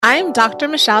I'm Dr.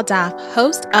 Michelle Daff,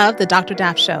 host of The Dr.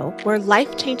 Daff Show, where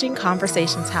life-changing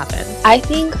conversations happen. I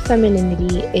think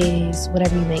femininity is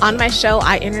whatever you make On it. my show,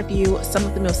 I interview some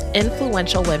of the most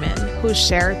influential women who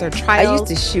share their trials. I used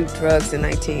to shoot drugs in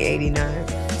 1989.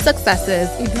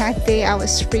 Successes. In that day, I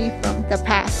was free from the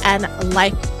past. And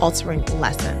life-altering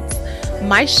lessons.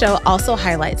 My show also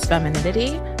highlights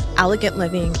femininity, elegant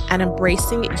living, and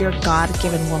embracing your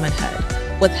God-given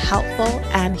womanhood with helpful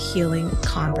and healing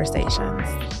conversations.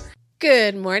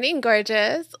 Good morning,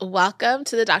 gorgeous. Welcome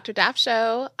to the Dr. Daff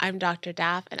Show. I'm Dr.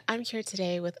 Daff, and I'm here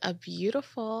today with a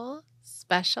beautiful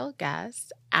special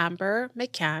guest, Amber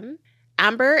McCann.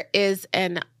 Amber is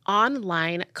an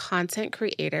online content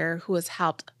creator who has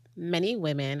helped many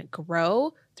women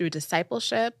grow through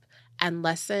discipleship and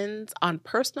lessons on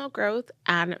personal growth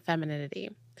and femininity.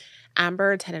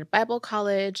 Amber attended Bible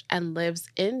college and lives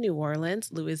in New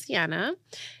Orleans, Louisiana,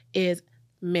 is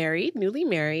newly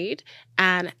married,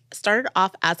 and started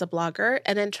off as a blogger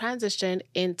and then transitioned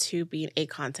into being a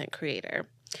content creator.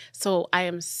 So I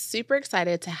am super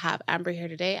excited to have Amber here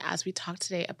today as we talk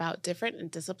today about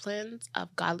different disciplines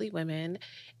of godly women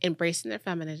embracing their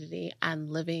femininity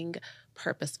and living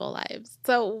purposeful lives.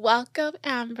 So welcome,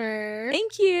 Amber.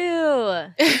 Thank you.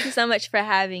 Thank you so much for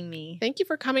having me. Thank you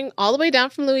for coming all the way down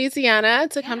from Louisiana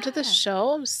to come to the show.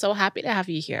 I'm so happy to have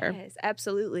you here. Yes,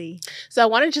 absolutely. So I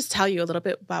want to just tell you a little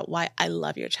bit about why I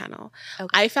love your channel. Okay.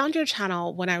 I found your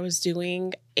channel when I was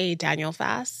doing a Daniel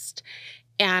fast.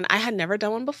 And I had never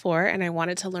done one before, and I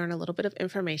wanted to learn a little bit of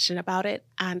information about it.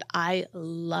 And I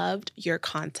loved your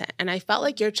content. And I felt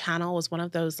like your channel was one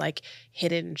of those like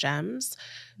hidden gems.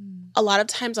 A lot of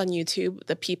times on YouTube,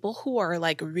 the people who are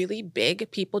like really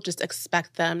big, people just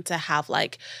expect them to have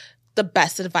like the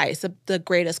best advice, the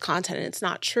greatest content. And it's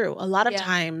not true. A lot of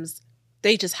times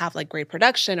they just have like great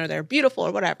production or they're beautiful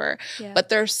or whatever. Yeah. But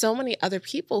there are so many other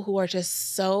people who are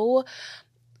just so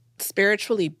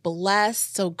spiritually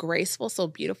blessed, so graceful, so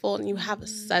beautiful, and you have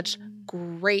such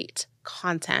great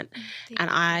content. And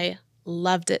I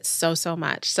loved it so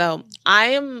much. So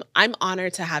I'm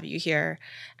honored to have you here,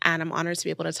 and I'm honored to be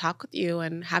able to talk with you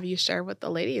and have you share with the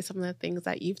ladies some of the things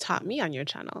that you've taught me on your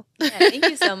channel. Yeah, thank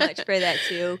you so much for that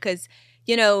too, because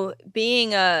you know,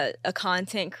 being a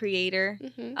content creator,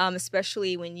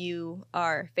 especially when you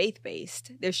are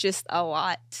faith-based, there's just a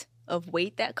lot of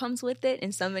weight that comes with it.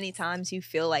 And so many times you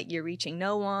feel like you're reaching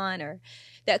no one, or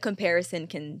that comparison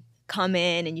can come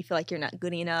in and you feel like you're not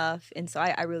good enough. And so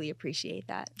I really appreciate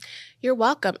that. You're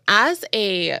welcome. As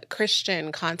a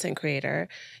Christian content creator,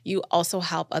 you also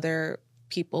help other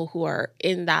people who are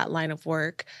in that line of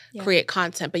work create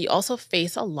content, but you also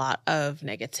face a lot of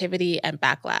negativity and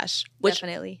backlash, which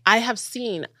Definitely. I have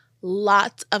seen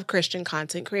lots of Christian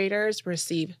content creators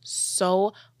receive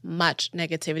so much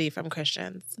negativity from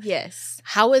Christians. Yes.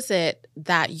 How is it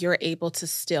that you're able to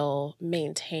still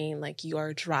maintain like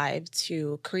your drive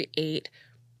to create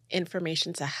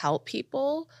information to help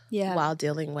people while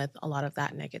dealing with a lot of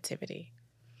that negativity?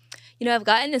 You know, I've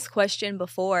gotten this question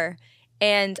before,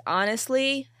 and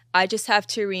honestly, I just have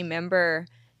to remember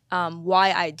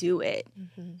why I do it.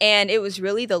 And it was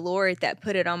really the Lord that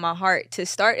put it on my heart to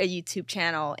start a YouTube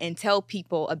channel and tell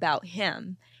people about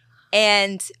him.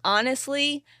 And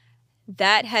honestly,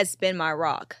 that has been my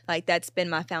rock. Like, that's been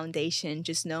my foundation,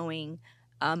 just knowing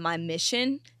my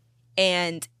mission.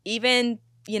 And even,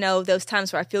 you know, those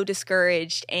times where I feel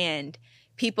discouraged and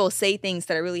people say things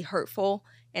that are really hurtful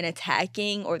and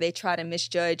attacking, or they try to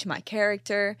misjudge my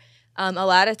character, a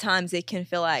lot of times it can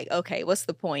feel like, okay, what's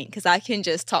the point? Because I can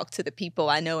just talk to the people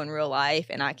I know in real life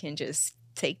and I can just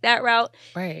take that route.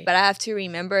 Right. But I have to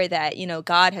remember that, you know,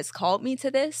 God has called me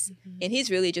to this, and he's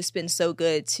really just been so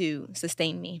good to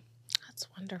sustain me. That's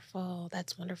wonderful.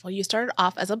 That's wonderful. You started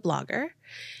off as a blogger,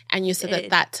 and you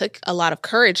said that took a lot of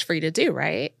courage for you to do,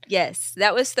 right? Yes,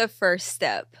 that was the first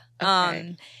step.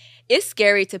 Okay. It's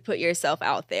scary to put yourself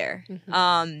out there.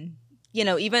 You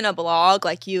know, even a blog,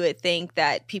 like, you would think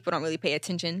that people don't really pay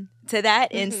attention to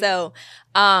that. And so,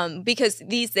 because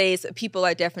these days people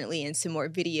are definitely into more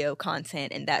video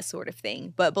content and that sort of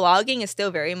thing. But blogging is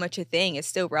still very much a thing. It's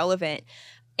still relevant.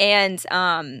 And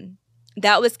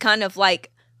that was kind of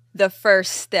like the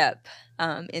first step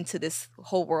into this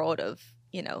whole world of,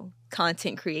 you know,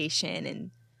 content creation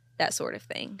and that sort of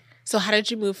thing. So how did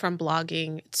you move from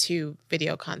blogging to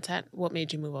video content? What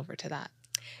made you move over to that?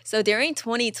 So during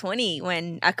 2020,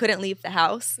 when I couldn't leave the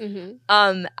house,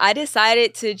 I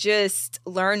decided to just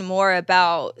learn more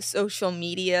about social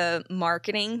media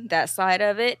marketing, that side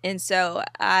of it. And so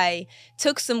I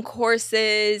took some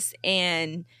courses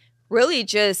and really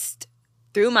just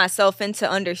threw myself into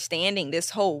understanding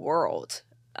this whole world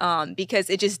because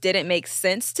it just didn't make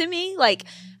sense to me. Like,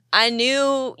 I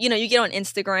knew, you know, you get on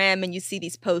Instagram and you see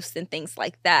these posts and things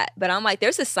like that. But I'm like,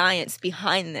 there's a science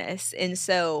behind this. And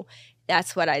so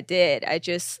that's what I did. I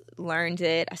just learned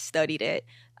it. I studied it.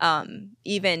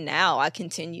 Even now, I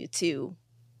continue to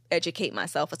educate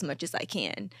myself as much as I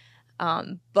can.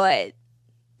 But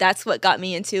that's what got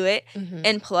me into it. Mm-hmm.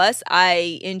 And plus,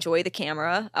 I enjoy the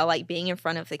camera. I like being in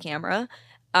front of the camera.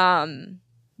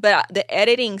 But the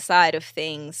editing side of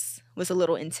things was a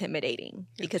little intimidating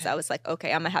because I was like,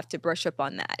 okay, I'm going to have to brush up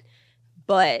on that.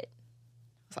 But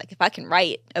it's like, if I can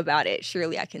write about it,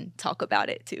 surely I can talk about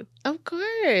it too. Of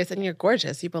course. And you're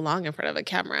gorgeous. You belong in front of a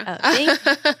camera.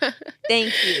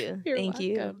 Thank you. You're Thank welcome.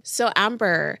 you. So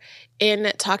Amber,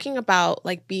 in talking about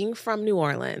like being from New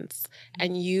Orleans,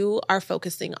 and you are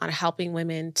focusing on helping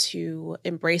women to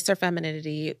embrace their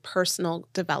femininity, personal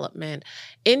development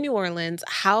in New Orleans,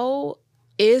 how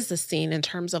is the scene in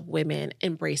terms of women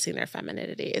embracing their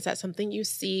femininity? Is that something you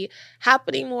see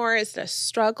happening more? Is it a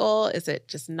struggle? Is it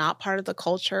just not part of the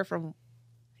culture from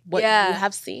what you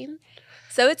have seen?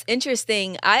 So it's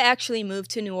interesting. I actually moved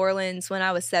to New Orleans when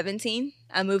I was 17.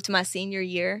 I moved my senior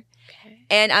year. Okay.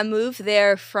 And I moved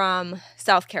there from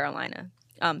South Carolina.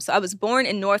 So I was born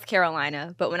in North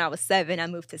Carolina, but when I was 7, I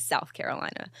moved to South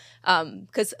Carolina.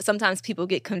 Because sometimes people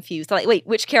get confused. They're like, wait,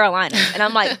 which Carolina? And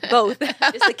I'm like, both.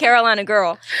 Just a Carolina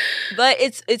girl. But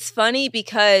it's funny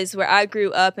because where I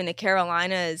grew up in the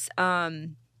Carolinas,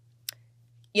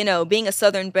 you know, being a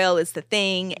Southern belle is the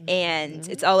thing. And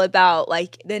it's all about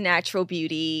like the natural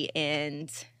beauty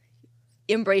and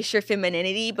embrace your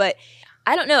femininity. But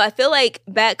I don't know. I feel like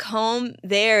back home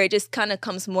there, it just kind of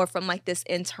comes more from like this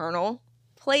internal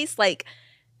place. Like,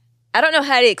 I don't know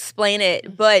how to explain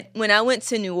it, but when I went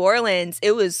to New Orleans,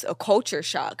 it was a culture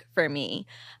shock for me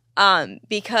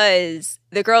because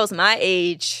the girls my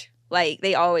age, like,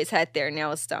 they always had their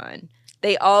nails done.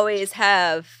 They always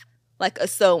have like a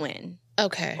sew-in,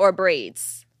 or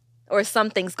braids, or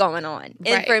something's going on.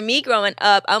 And for me growing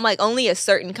up, I'm like, only a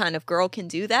certain kind of girl can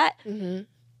do that. Mm-hmm.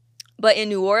 But in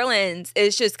New Orleans,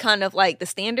 it's just kind of like the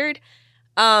standard.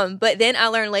 But then I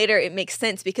learned later it makes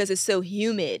sense because it's so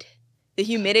humid. The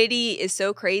humidity is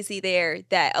so crazy there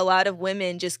that a lot of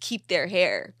women just keep their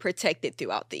hair protected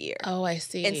throughout the year. Oh, I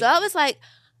see. And so I was like,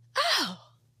 oh,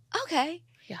 okay.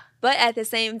 Yeah. But at the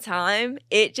same time,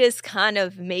 it just kind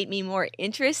of made me more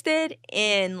interested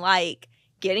in like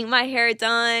getting my hair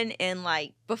done. And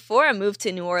like before I moved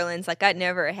to New Orleans, like I'd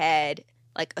never had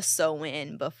like a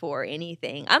sew-in before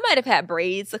anything. I might have had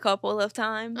braids a couple of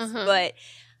times, but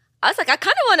I was like, I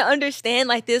kind of want to understand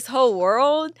like this whole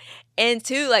world. And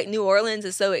too, like New Orleans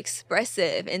is so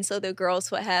expressive. And so the girls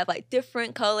would have like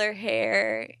different color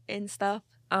hair and stuff,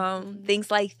 things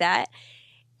like that.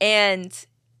 And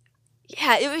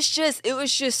yeah, it was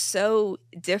just so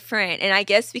different. And I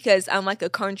guess because I'm like a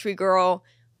country girl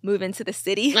moving to the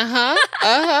city. Yeah.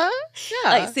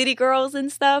 Like city girls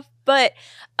and stuff. But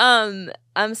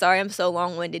I'm sorry, I'm so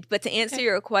long-winded. But to answer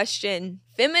your question,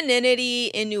 femininity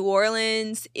in New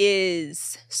Orleans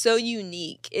is so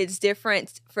unique. It's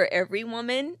different for every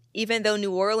woman. Even though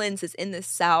New Orleans is in the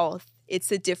South,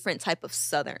 it's a different type of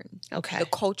Southern. Okay. The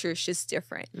culture is just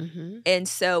different. Mm-hmm. And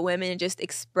so women just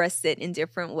express it in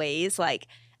different ways. Like,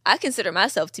 I consider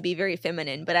myself to be very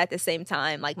feminine, but at the same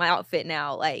time, like my outfit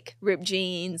now, like ripped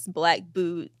jeans, black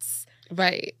boots.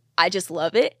 Right. I just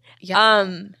love it. Yeah.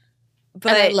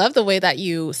 But and I love the way that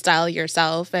you style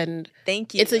yourself, and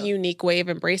thank you. It's a unique way of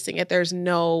embracing it. There's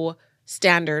no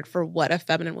standard for what a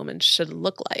feminine woman should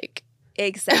look like.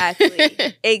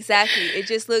 Exactly. Exactly. It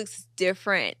just looks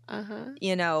different,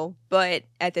 you know, but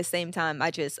at the same time,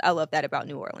 I love that about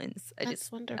New Orleans.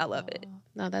 That's wonderful. I love it.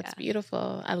 No, that's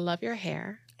beautiful. I love your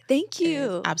hair. Thank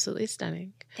you. Absolutely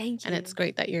stunning. Thank you. And it's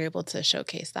great that you're able to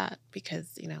showcase that because,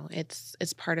 you know, it's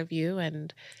part of you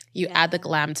and you add the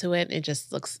glam to it. It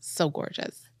just looks so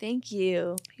gorgeous. Thank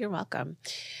you. You're welcome.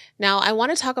 Now, I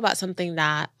want to talk about something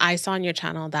that I saw on your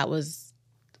channel that was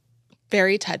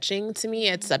very touching to me.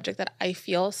 It's a subject that I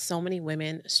feel so many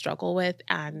women struggle with,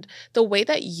 and the way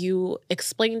that you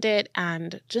explained it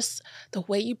and just the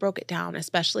way you broke it down,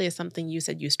 especially as something you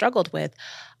said you struggled with,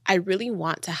 I really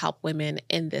want to help women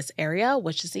in this area,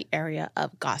 which is the area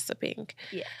of gossiping.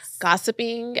 Yes.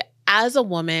 Gossiping as a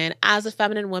woman, as a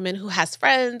feminine woman who has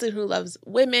friends and who loves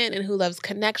women and who loves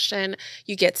connection,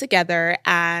 you get together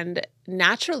and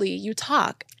naturally you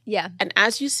talk. Yeah. And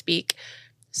as you speak,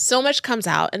 so much comes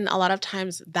out, and a lot of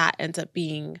times that ends up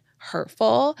being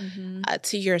hurtful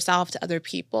to yourself, to other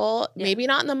people. Yeah. Maybe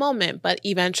not in the moment, but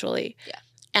eventually. Yeah.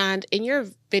 And in your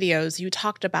videos, you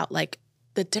talked about like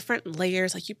the different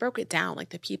layers, like you broke it down,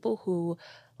 like the people who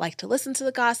like to listen to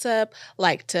the gossip,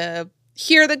 like to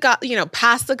hear the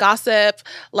pass the gossip,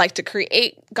 like to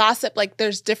create gossip. Like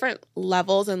there's different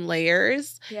levels and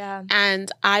layers. Yeah.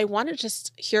 And I want to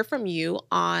just hear from you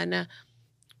on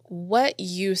what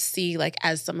you see like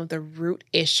as some of the root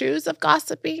issues of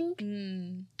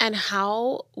gossiping and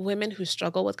how women who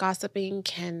struggle with gossiping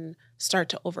can start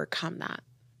to overcome that.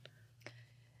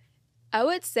 I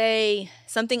would say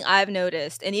something I've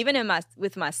noticed, and even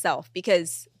with myself,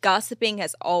 because gossiping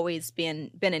has always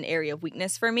been an area of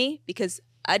weakness for me, because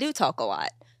I do talk a lot.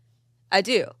 I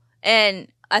do. And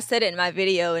I said it in my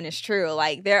video, and it's true.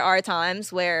 Like, there are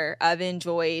times where I've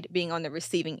enjoyed being on the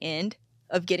receiving end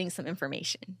of getting some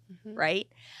information, right?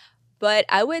 But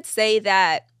I would say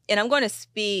that, and I'm going to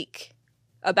speak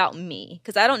about me,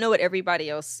 because I don't know what everybody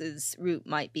else's root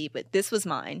might be, but this was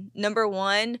mine. Number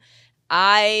one,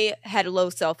 I had low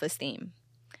self-esteem.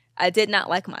 I did not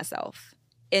like myself.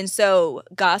 And so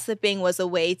gossiping was a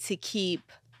way to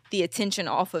keep the attention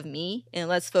off of me and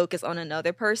let's focus on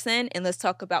another person and let's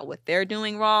talk about what they're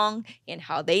doing wrong and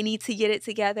how they need to get it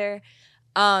together.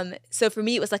 So for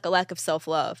me, it was like a lack of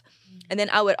self-love. And then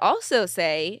I would also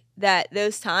say that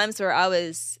those times where I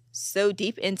was so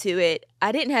deep into it,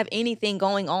 I didn't have anything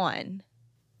going on.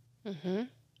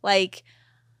 Like,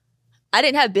 I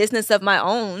didn't have business of my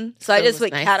own, so I just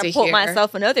would catapult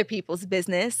myself in other people's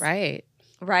business. Right.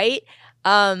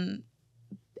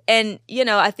 And,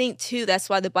 I think, too, that's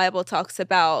why the Bible talks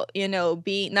about, not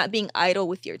being idle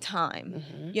with your time.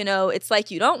 It's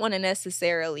like you don't want to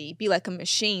necessarily be like a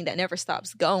machine that never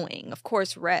stops going. Of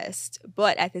course, rest.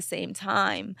 But at the same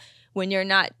time, when you're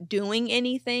not doing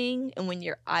anything and when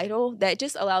you're idle, that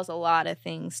just allows a lot of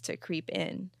things to creep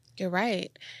in. You're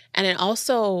right. And it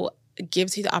also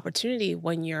gives you the opportunity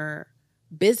when you're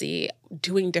busy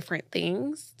doing different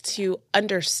things to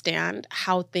understand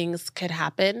how things could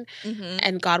happen.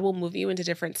 And God will move you into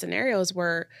different scenarios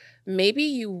where maybe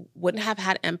you wouldn't have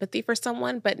had empathy for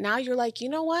someone, but now you're like, you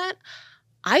know what?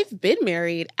 I've been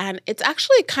married and it's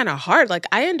actually kind of hard. Like,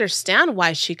 I understand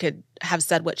why she could have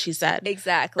said what she said.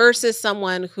 Exactly. Versus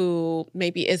someone who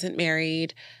maybe isn't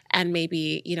married and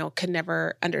maybe, could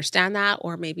never understand that,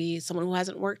 or maybe someone who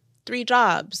hasn't worked 3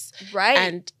 jobs, right,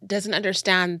 and doesn't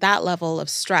understand that level of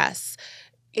stress.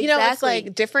 Exactly. It's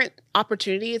like different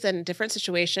opportunities and different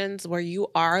situations where you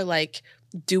are like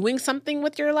doing something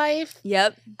with your life.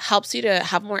 Yep. Helps you to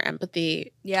have more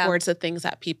empathy towards the things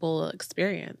that people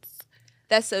experience.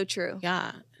 That's so true.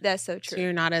 Yeah. That's so true. So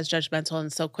you're not as judgmental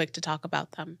and so quick to talk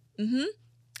about them.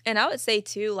 And I would say,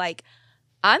 too, like,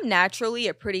 I'm naturally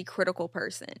a pretty critical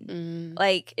person.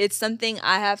 Like, it's something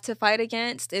I have to fight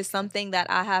against. It's something that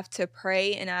I have to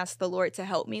pray and ask the Lord to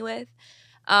help me with.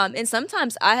 And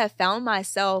sometimes I have found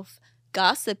myself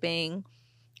gossiping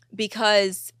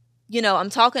because, I'm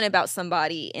talking about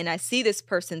somebody and I see this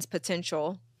person's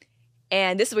potential.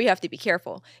 And this is where you have to be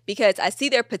careful, because I see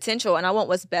their potential and I want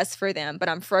what's best for them, but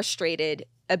I'm frustrated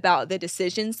about the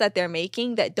decisions that they're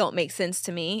making that don't make sense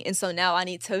to me. And so now I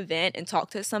need to vent and talk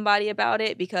to somebody about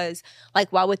it, because,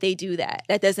 like, why would they do that?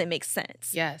 That doesn't make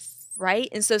sense. Yes. Right?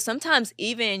 And so sometimes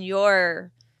even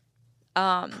your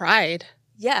pride.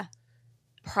 Yeah.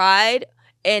 Pride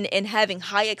and having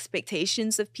high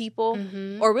expectations of people,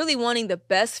 or really wanting the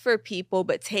best for people,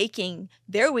 but taking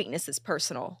their weaknesses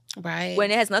personal. Right.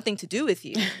 When it has nothing to do with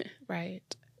you.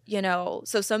 Right.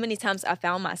 So many times I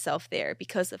found myself there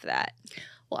because of that.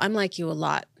 Well, I'm like you a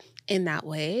lot in that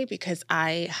way, because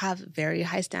I have very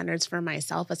high standards for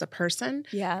myself as a person.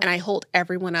 Yeah. And I hold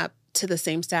everyone up to the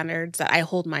same standards that I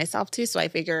hold myself to. So I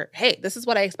figure, hey, this is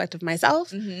what I expect of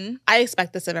myself. I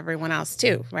expect this of everyone else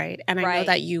too, right? And I know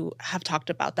that you have talked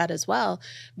about that as well.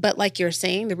 But like you're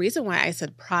saying, the reason why I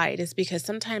said pride is because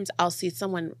sometimes I'll see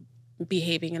someone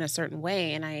behaving in a certain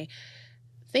way and I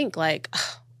think like,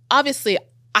 obviously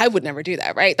I would never do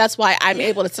that, right? That's why I'm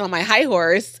able to sit on my high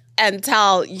horse and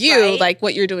tell you like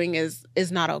what you're doing is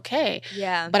not okay.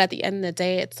 Yeah. But at the end of the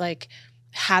day, it's like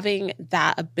having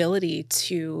that ability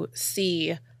to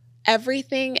see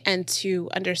everything and to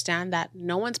understand that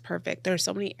no one's perfect. There are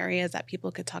so many areas that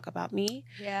people could talk about me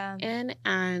in,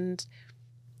 and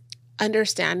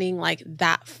understanding like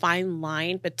that fine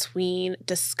line between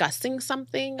discussing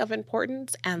something of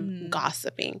importance and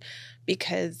gossiping.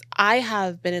 Because I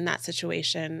have been in that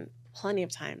situation plenty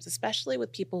of times, especially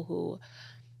with people who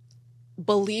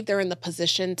believe they're in the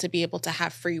position to be able to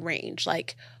have free range.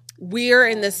 Like, we're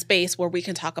in this space where we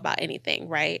can talk about anything,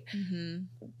 right?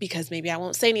 Because maybe I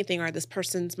won't say anything, or this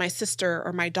person's my sister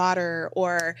or my daughter,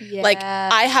 or like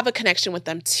I have a connection with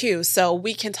them too, so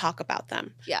we can talk about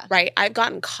them. Yeah. Right? I've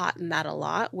gotten caught in that a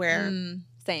lot where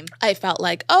same. I felt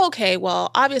like, oh, okay, well,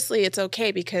 obviously it's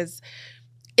okay because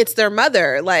it's their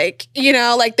mother. Like, you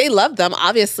know, like they love them,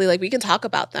 obviously. Like we can talk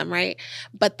about them, right?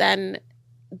 But then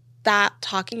that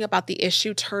talking about the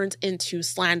issue turns into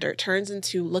slander, turns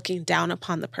into looking down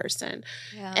upon the person.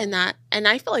 Yeah. And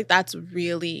I feel like that's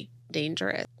really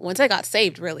dangerous. Once I got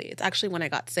saved, really, it's actually when I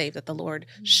got saved that the Lord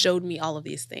showed me all of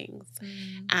these things.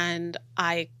 And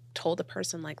I told the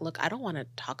person, like, look, I don't want to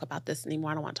talk about this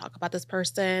anymore. I don't want to talk about this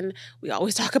person. We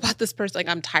always talk about this person. Like,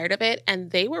 I'm tired of it.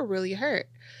 And they were really hurt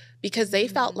because they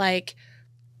felt like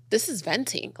this is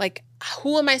venting. Like,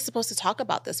 who am I supposed to talk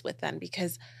about this with then?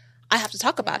 Because I have to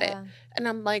talk about it. And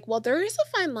I'm like, well, there is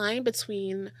a fine line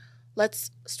between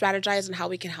let's strategize on how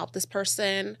we can help this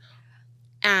person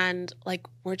and like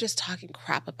we're just talking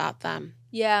crap about them.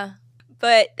 Yeah.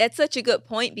 But that's such a good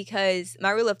point because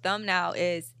my rule of thumb now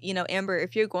is, you know, Amber,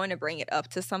 if you're going to bring it up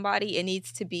to somebody, it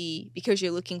needs to be because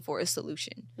you're looking for a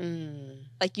solution.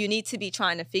 Like you need to be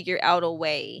trying to figure out a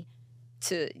way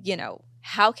to, you know,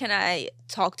 how can I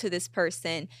talk to this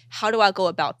person? How do I go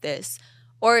about this?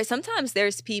 Or sometimes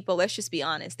there's people, let's just be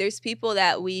honest, there's people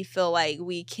that we feel like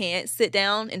we can't sit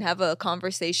down and have a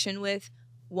conversation with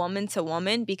woman to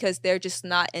woman because they're just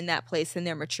not in that place in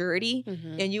their maturity.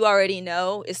 And you already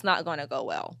know it's not going to go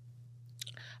well.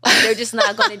 Like they're just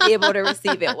not going to be able to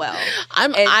receive it well.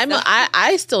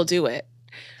 I still do it.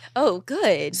 Oh,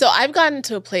 good. So I've gotten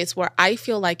to a place where I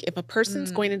feel like if a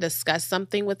person's going to discuss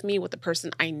something with me with a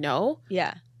person I know,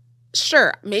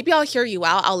 sure, maybe I'll hear you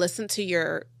out. I'll listen to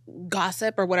your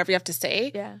gossip or whatever you have to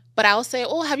say. But I'll say,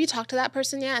 oh, have you talked to that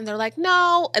person yet? And they're like,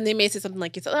 no. And they may say something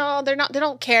like, oh, they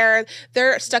don't care.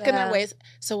 They're stuck in their ways.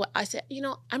 So I said, you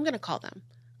know, I'm going to call them.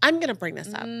 I'm going to bring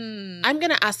this up. I'm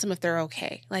going to ask them if they're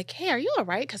okay. Like, hey, are you all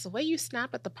right? Because the way you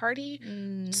snap at the party,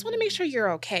 just want to make sure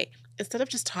you're okay. Instead of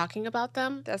just talking about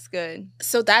them. That's good.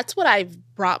 So that's what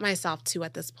I've brought myself to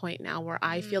at this point now, where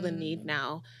I feel the need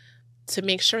now to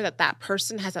make sure that that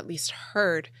person has at least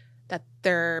heard that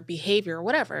their behavior or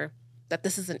whatever, that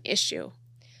this is an issue.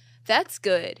 That's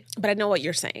good. But I know what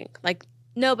you're saying. Like,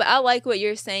 no, but I like what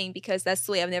you're saying because that's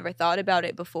the way I've never thought about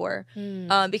it before.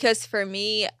 Because for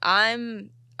me,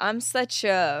 I'm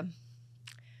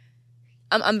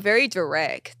very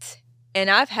direct. And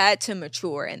I've had to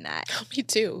mature in that. Oh, me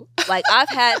too. Like, I've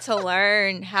had to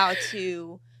learn how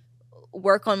to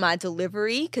work on my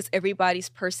delivery because everybody's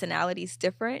personality is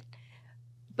different.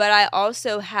 But I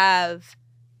also have,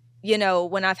 you know,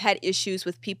 when I've had issues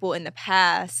with people in the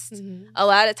past, a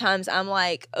lot of times I'm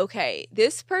like, okay,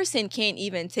 this person can't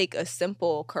even take a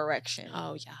simple correction.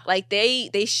 Oh, yeah. Like,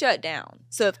 they shut down.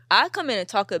 So if I come in and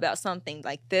talk about something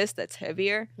like this that's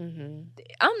heavier,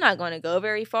 I'm not going to go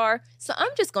very far. So I'm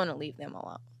just going to leave them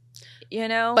alone, you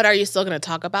know? But are you still going to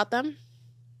talk about them?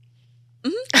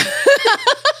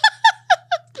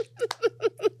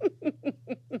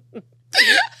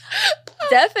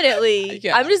 Definitely.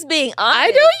 Yeah. I'm just being honest. I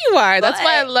know you are. That's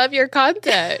why I love your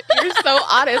content. You're so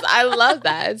honest. I love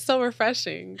that. It's so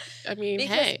refreshing. I mean,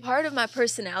 because part of my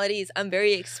personality is I'm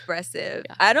very expressive.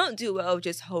 I don't do well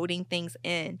just holding things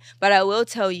in. But I will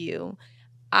tell you,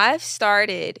 I've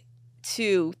started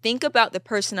to think about the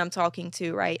person I'm talking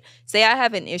to, right? Say I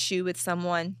have an issue with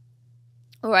someone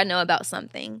or I know about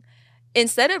something.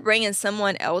 Instead of bringing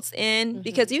someone else in,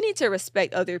 because you need to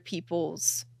respect other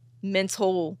people's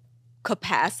mental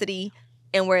capacity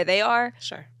and where they are.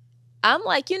 Sure. I'm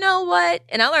like, you know what?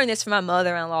 And I learned this from my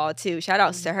mother-in-law too. Shout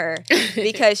outs to her.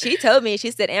 Because she told me,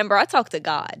 she said, Amber, I talk to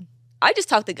God. I just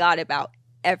talk to God about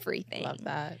everything. Love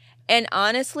that. And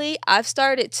honestly, I've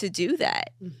started to do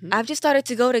that. I've just started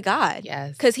to go to God.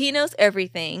 Yes. Because he knows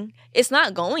everything. It's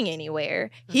not going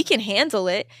anywhere. He can handle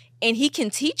it and he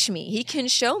can teach me. He can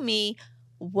show me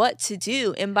what to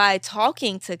do. And by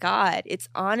talking to God, it's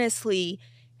honestly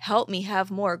helped me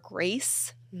have more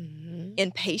grace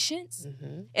and patience.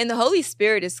 And the Holy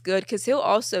Spirit is good because he'll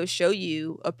also show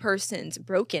you a person's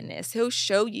brokenness. He'll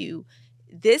show you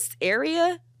this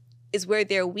area is where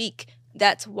they're weak.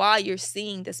 That's why you're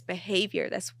seeing this behavior.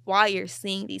 That's why you're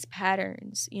seeing these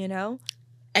patterns, you know?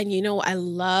 And you know, I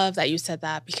love that you said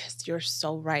that because you're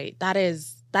so right. That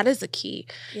is a key.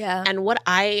 Yeah. And what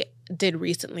I did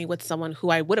recently with someone who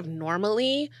I would have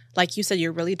normally, like you said,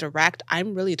 you're really direct.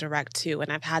 I'm really direct too. And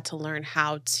I've had to learn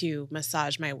how to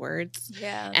massage my words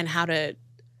and how to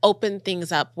open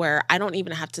things up where I don't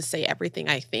even have to say everything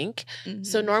I think.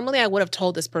 So normally I would have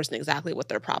told this person exactly what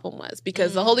their problem was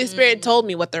because the Holy Spirit told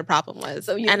me what their problem was.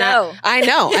 So I know.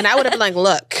 And I would have been like,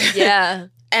 look.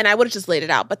 And I would have just laid it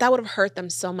out, but that would have hurt them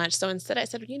so much. So instead I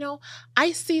said,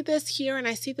 I see this here and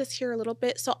I see this here a little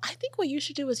bit. So I think what you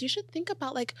should do is you should think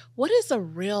about like, what is the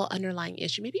real underlying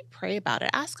issue? Maybe pray about it.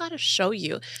 Ask God to show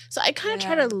you. So I kind of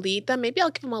try to lead them. Maybe I'll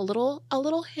give them a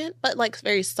little hint, but like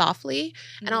very softly.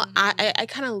 And I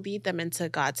kind of lead them into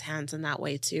God's hands in that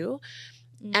way too.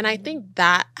 And I think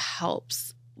that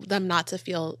helps them not to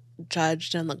feel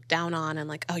judged and looked down on and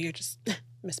like, oh, you're just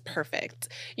Miss Perfect,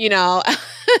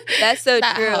 That's so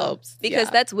that true helps.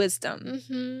 because that's wisdom.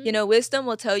 Mm-hmm. Wisdom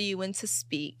will tell you when to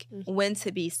speak, when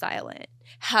to be silent,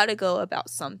 how to go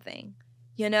about something,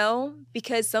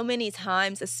 because so many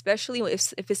times, especially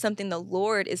if it's something the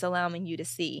Lord is allowing you to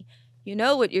see,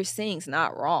 what you're seeing is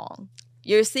not wrong.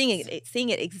 You're seeing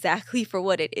it exactly for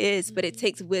what it is, but it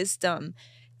takes wisdom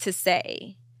to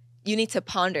say. You need to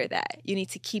ponder that. You need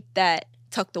to keep that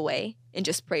tucked away and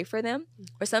just pray for them.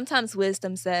 Or sometimes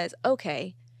wisdom says,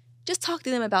 okay, just talk to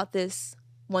them about this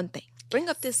one thing. Bring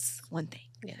up this one thing.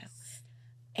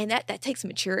 And that takes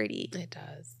maturity. It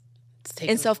does.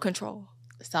 And self-control.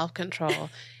 Self-control.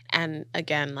 And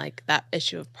again, like that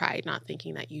issue of pride, not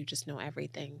thinking that you just know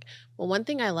everything. Well, one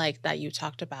thing I like that you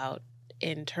talked about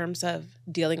in terms of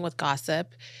dealing with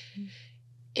gossip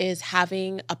is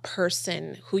having a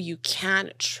person who you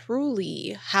can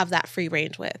truly have that free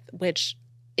range with, which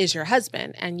is your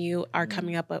husband. And you are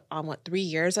coming up on 3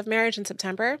 years of marriage in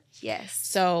September? Yes.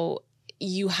 So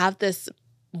you have this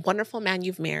wonderful man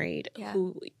you've married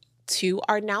who two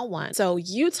are now one. So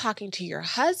you talking to your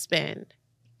husband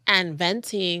and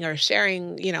venting or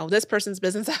sharing, this person's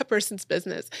business, that person's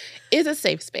business is a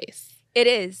safe space. It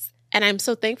is. And I'm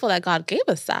so thankful that God gave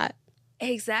us that.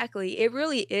 Exactly. It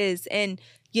really is. And,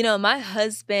 my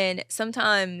husband,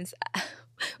 sometimes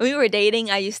when we were dating,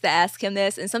 I used to ask him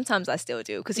this, and sometimes I still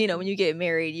do. Because, when you get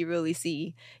married, you really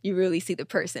see the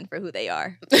person for who they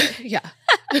are. Yeah.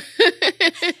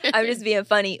 I'm just being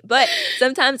funny. But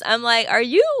sometimes I'm like, are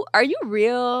you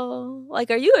real?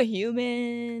 Like, are you a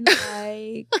human?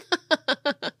 Like,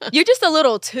 you're just a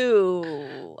little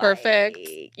too perfect.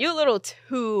 You're a little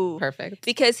too perfect.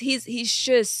 Because he's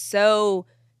just so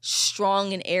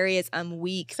strong in areas I'm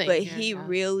weak. Same but here, he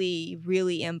really,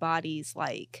 really embodies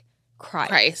like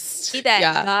Christ. See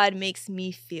that God makes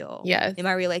me feel. Yes. Am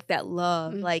I really like that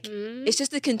love? Like, it's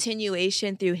just a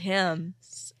continuation through him.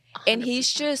 100%. And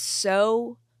he's just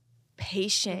so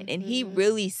patient and he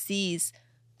really sees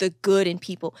the good in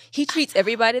people. He treats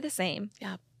everybody the same.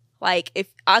 Yeah. Like, if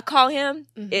I call him,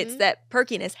 it's that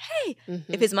perkiness. Hey.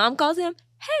 If his mom calls him,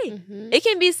 hey. It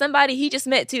can be somebody he just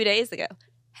met 2 days ago.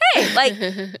 Hey. Like,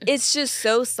 it's just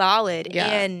so solid. Yeah.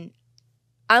 And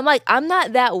I'm like, I'm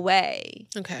not that way.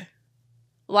 Okay.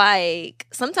 Like,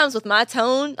 sometimes with my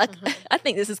tone, like, I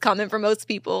think this is common for most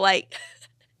people. Like,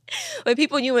 when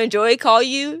people you enjoy call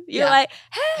you, you're like,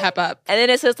 hey. Pep up. And then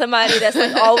it's just somebody that's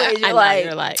like always, you're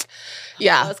like,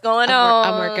 yeah. What's going on?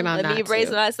 I'm working on that. Let me brace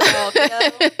too. myself.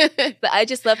 But I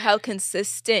just love how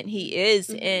consistent he is.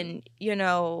 And,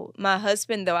 my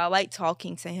husband, though, I like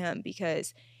talking to him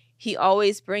because he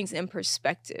always brings in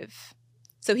perspective.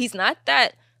 So he's not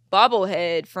that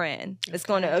bobblehead friend that's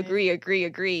going to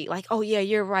agree. Like, oh, yeah,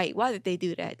 you're right. Why did they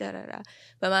do that? Da, da, da.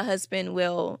 But my husband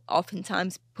will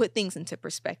oftentimes put things into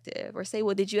perspective or say,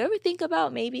 well, did you ever think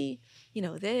about maybe,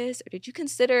 this? Or did you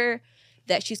consider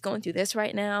that she's going through this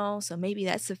right now? So maybe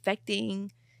that's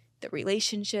affecting the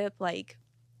relationship. Like,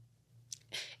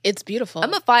 it's beautiful.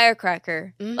 I'm a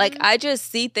firecracker. Like, I just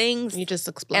see things. You just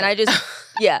explode. And I just,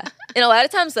 yeah. And a lot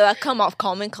of times, though, I come off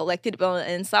calm and collected, but on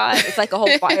the inside, it's like a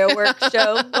whole fireworks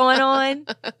show going on.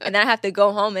 And then I have to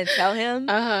go home and tell him.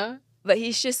 But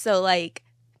he's just so, like,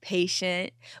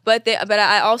 patient. But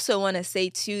I also want to say,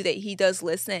 too, that he does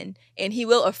listen. And he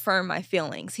will affirm my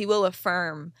feelings. He will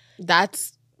affirm.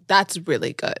 That's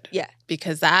really good. Yeah.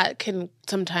 Because that can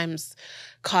sometimes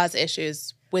cause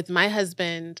issues. With my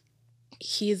husband,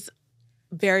 he's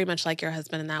very much like your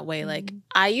husband in that way. Like,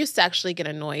 I used to actually get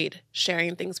annoyed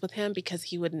sharing things with him because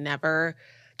he would never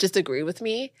just agree with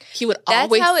me. He would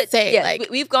always say, like,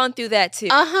 we've gone through that too.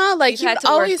 Like, he would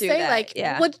always say, that. like,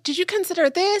 yeah. What did you consider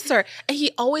this? And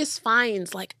he always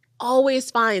finds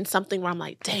something where I'm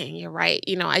like, dang, you're right.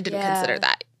 I didn't consider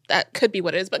that. That could be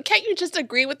what it is. But can't you just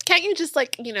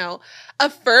like,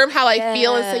 affirm how I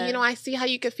feel and say, I see how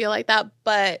you could feel like that.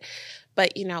 But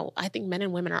I think men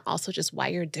and women are also just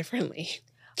wired differently.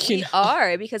 We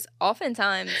are, because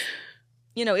oftentimes,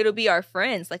 it'll be our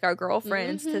friends, like our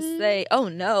girlfriends, to say, oh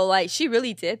no, like, she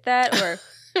really did that. Or,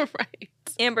 right.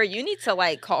 Amber, you need to,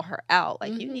 like, call her out.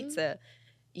 Like, you need to,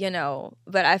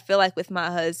 but I feel like with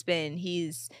my husband,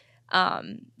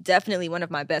 Definitely one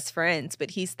of my best friends,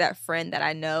 but he's that friend that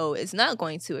I know is not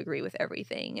going to agree with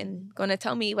everything and going to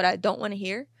tell me what I don't want to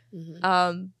hear.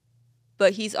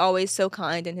 But he's always so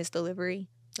kind in his delivery.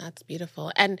 That's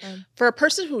beautiful. And for a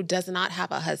person who does not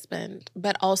have a husband,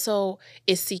 but also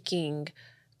is seeking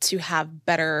to have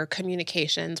better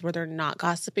communications where they're not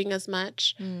gossiping as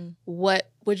much,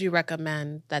 what would you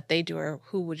recommend that they do, or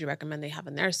who would you recommend they have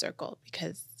in their circle?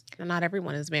 Because not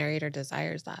everyone is married or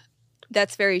desires that.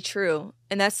 That's very true.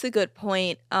 And that's a good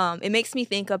point. It makes me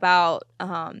think about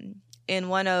in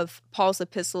one of Paul's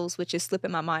epistles, which is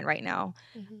slipping my mind right now,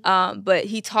 but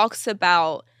he talks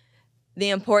about the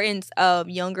importance of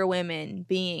younger women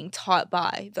being taught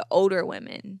by the older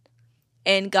women.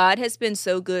 And God has been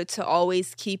so good to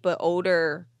always keep an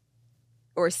older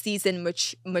or seasoned,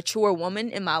 mature woman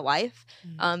in my life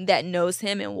that knows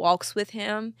him and walks with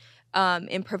him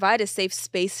and provide a safe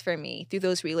space for me through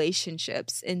those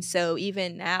relationships. And so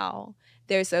even now,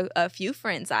 there's a few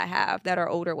friends I have that are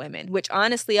older women, which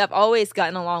honestly, I've always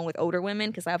gotten along with older women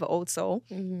because I have an old soul.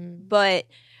 But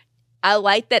I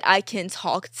like that I can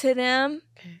talk to them.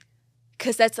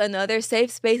 Because that's another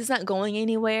safe space. It's not going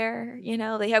anywhere. You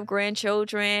know, they have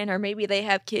grandchildren, or maybe they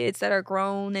have kids that are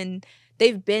grown and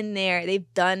they've been there.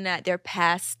 They've done that. They're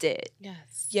past it.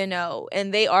 Yes. You know,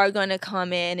 and they are going to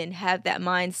come in and have that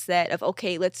mindset of,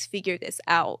 okay, let's figure this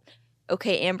out.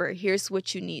 Okay, Amber, here's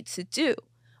what you need to do.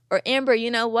 Or Amber,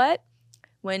 you know what?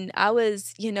 When I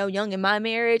was, young in my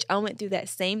marriage, I went through that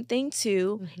same thing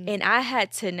too. And I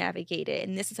had to navigate it.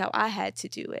 And this is how I had to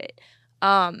do it.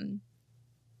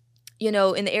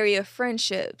 In the area of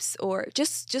friendships or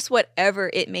just whatever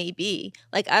it may be.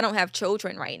 Like, I don't have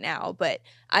children right now, but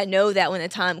I know that when the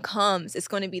time comes, it's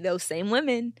going to be those same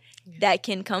women that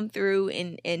can come through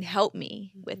and help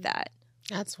me with that.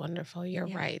 That's wonderful. You're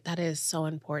right. That is so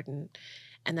important.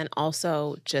 And then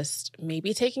also just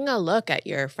maybe taking a look at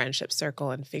your friendship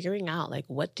circle and figuring out, like,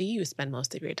 what do you spend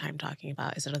most of your time talking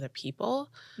about? Is it other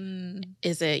people?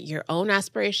 Is it your own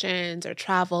aspirations or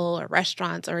travel or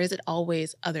restaurants, or is it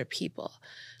always other people?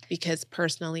 Because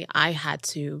personally, I had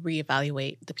to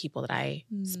reevaluate the people that I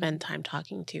spend time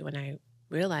talking to, and I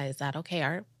realized that, okay,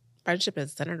 our friendship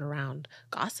is centered around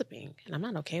gossiping, and I'm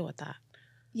not okay with that.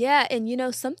 Yeah,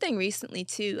 and something recently,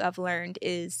 too, I've learned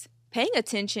is paying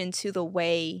attention to the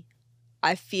way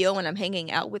I feel when I'm hanging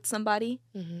out with somebody.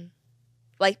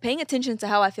 Like, paying attention to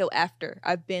how I feel after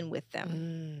I've been with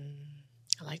them.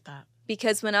 I like that.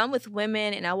 Because when I'm with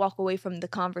women and I walk away from the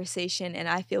conversation and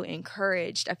I feel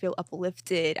encouraged, I feel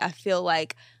uplifted, I feel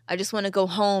like I just want to go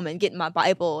home and get in my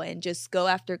Bible and just go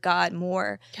after God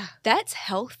more. Yeah. That's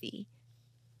healthy.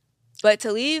 But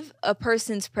to leave a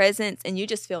person's presence and you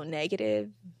just feel negative,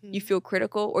 you feel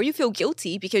critical, or you feel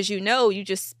guilty because you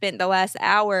just spent the last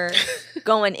hour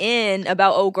going in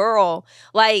about, oh, girl,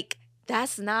 like,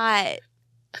 that's not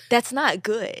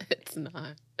good. It's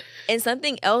not. And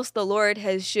something else the Lord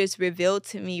has just revealed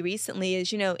to me recently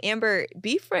is, Amber,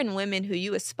 befriend women who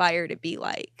you aspire to be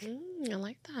like. I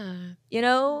like that.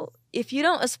 If you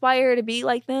don't aspire to be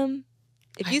like them,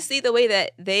 if you see the way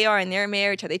that they are in their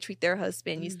marriage, how they treat their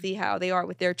husband, you see how they are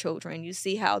with their children, you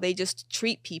see how they just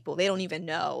treat people they don't even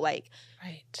know, like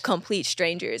complete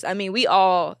strangers. I mean, we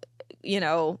all,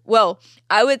 well,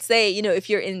 I would say, if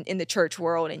you're in the church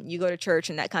world and you go to church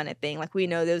and that kind of thing, like, we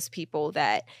know those people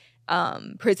that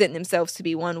present themselves to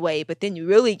be one way, but then you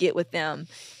really get with them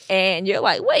and you're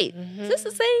like, wait, is this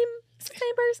the same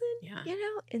person? Yeah.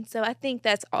 And so I think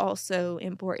that's also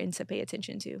important to pay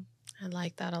attention to. I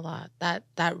like that a lot.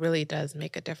 That really does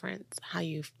make a difference, how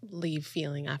you leave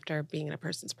feeling after being in a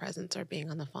person's presence or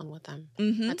being on the phone with them.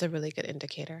 That's a really good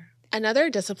indicator. Another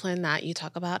discipline that you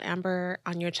talk about, Amber,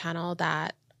 on your channel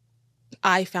that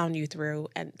I found you through,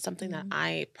 and something that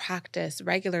I practice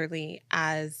regularly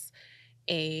as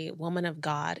a woman of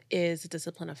God, is the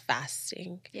discipline of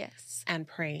fasting. Yes. And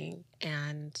praying.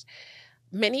 And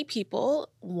many people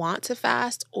want to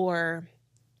fast or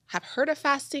have heard of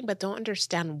fasting but don't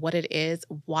understand what it is,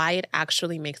 why it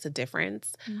actually makes a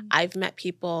difference. I've met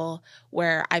people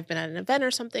where I've been at an event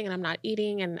or something and I'm not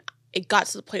eating, and it got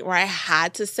to the point where I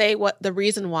had to say what the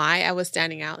reason why I was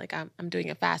standing out, like, I'm doing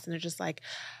a fast, and they're just like,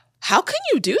 how can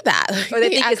you do that? Or they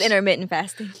think it's intermittent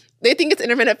fasting. They think it's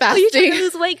intermittent fasting. Oh, you trying to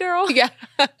lose weight, girl? Yeah.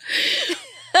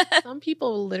 Some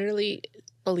people literally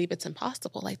believe it's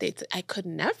impossible. Like, I could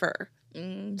never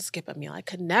skip a meal. I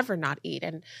could never not eat.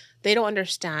 And they don't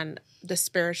understand the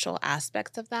spiritual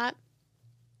aspects of that.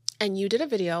 And you did a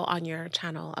video on your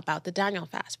channel about the Daniel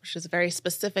fast, which is a very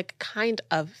specific kind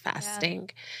of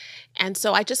fasting. Yeah. And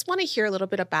so I just want to hear a little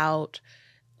bit about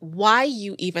why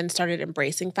you even started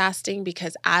embracing fasting,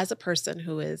 because as a person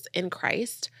who is in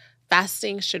Christ,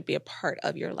 fasting should be a part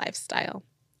of your lifestyle.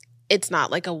 It's not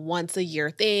like a once a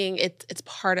year thing. It's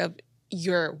part of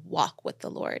your walk with the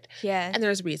Lord. Yeah. And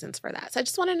there's reasons for that. So I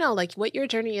just want to know like what your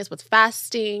journey is with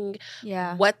fasting,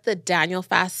 Yeah. what the Daniel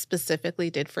fast specifically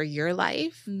did for your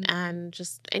life, and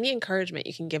just any encouragement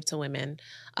you can give to women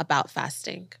about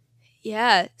fasting.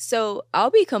 Yeah. So I'll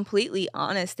be completely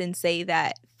honest and say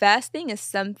that fasting is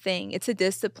something, it's a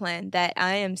discipline that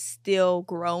I am still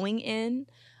growing in.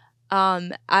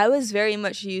 I was very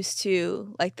much used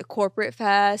to like the corporate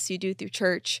fast you do through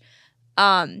church.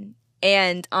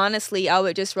 And honestly, I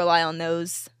would just rely on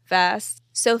those fasts.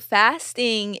 So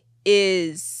fasting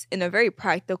is, in a very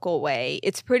practical way,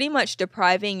 it's pretty much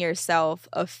depriving yourself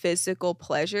of physical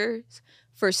pleasures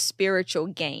for spiritual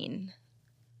gain.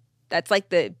 That's like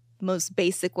the most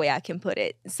basic way I can put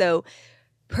it. So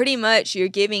pretty much you're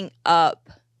giving up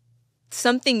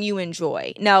something you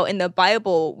enjoy. Now, in the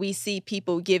Bible, we see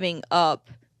people giving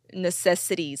up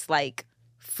necessities like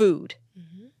food.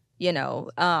 You know,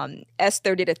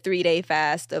 Esther did a 3-day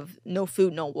fast of no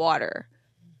food, no water,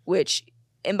 which,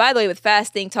 and by the way, with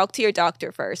fasting, talk to your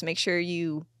doctor first. Make sure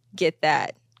you get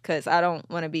that because I don't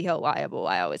want to be held liable.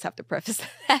 I always have to preface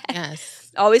that.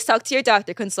 Yes. Always talk to your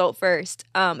doctor, consult first,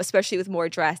 especially with more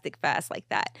drastic fasts like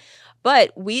that.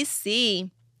 But we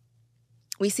see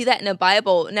that in the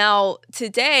Bible. Now,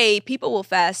 today, people will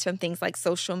fast from things like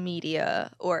social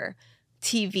media or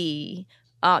TV,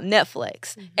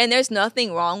 Netflix. And there's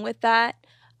nothing wrong with that.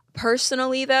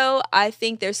 Personally, though, I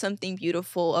think there's something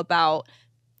beautiful about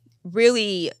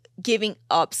really giving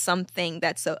up something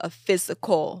that's a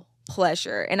physical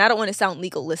pleasure. And I don't want to sound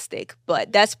legalistic,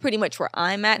 but that's pretty much where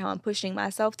I'm at, how I'm pushing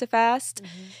myself to fast.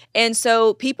 And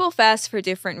so people fast for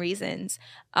different reasons.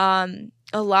 A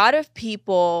lot of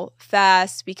people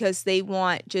fast because they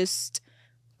want just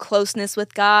closeness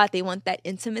with God. They want that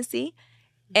intimacy.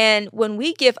 And when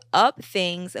we give up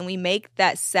things and we make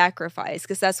that sacrifice,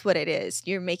 because that's what it is,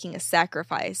 you're making a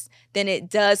sacrifice, then it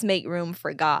does make room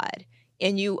for God.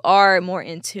 And you are more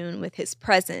in tune with his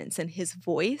presence and his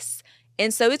voice.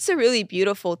 And so it's a really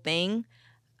beautiful thing.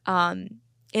 And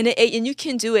you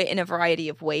can do it in a variety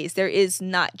of ways. There is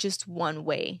not just one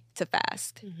way to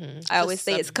fast. I always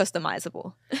say it's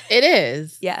customizable. It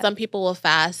is. Yeah. Some people will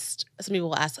fast. Some people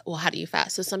will ask, well, how do you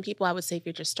fast? So some people, I would say, if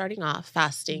you're just starting off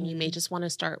fasting, you may just want to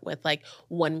start with like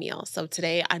one meal. So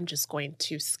today I'm just going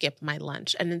to skip my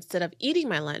lunch. And instead of eating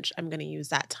my lunch, I'm going to use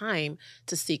that time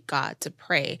to seek God, to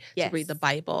pray, to read the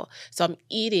Bible. So I'm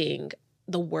eating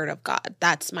the word of God.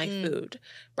 That's my food,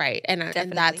 right? And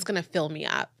that's going to fill me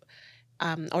up.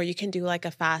 Or you can do like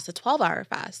a fast, a 12-hour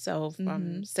fast. So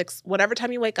from 6, whatever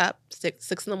time you wake up,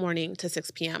 6 in the morning to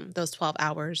 6 p.m., those 12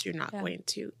 hours, you're not going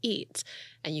to eat.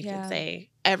 And you can say,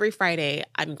 every Friday,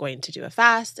 I'm going to do a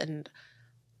fast. And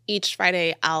each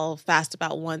Friday, I'll fast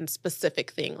about one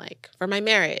specific thing, like for my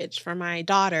marriage, for my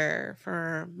daughter,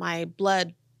 for my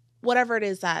blood, whatever it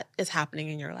is that is happening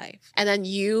in your life. And then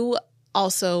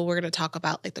also, we're going to talk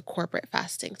about like the corporate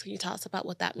fasting. So can you tell us about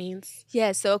what that means?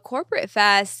 Yeah, so a corporate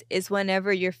fast is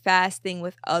whenever you're fasting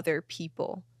with other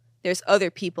people. There's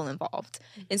other people involved.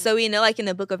 And so we know like in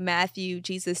the book of Matthew,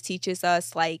 Jesus teaches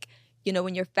us like, you know,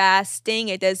 when you're fasting,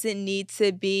 it doesn't need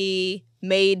to be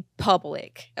made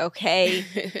public, okay?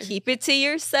 Keep it to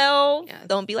yourself. Yes.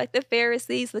 Don't be like the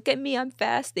Pharisees. Look at me, I'm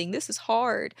fasting. This is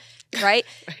hard, right?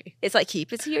 It's like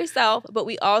keep it to yourself. But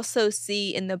we also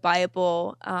see in the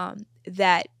Bible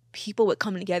that people would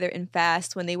come together and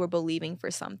fast when they were believing for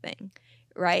something,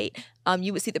 right?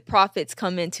 You would see the prophets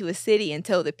come into a city and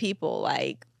tell the people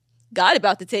like, God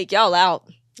about to take y'all out.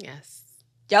 Yes.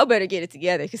 Y'all better get it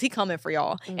together because he coming for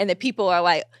y'all. And the people are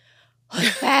like,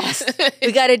 fast.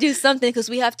 We got to do something because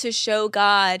we have to show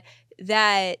God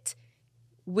that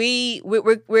we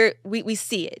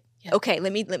see it. Yeah. Okay,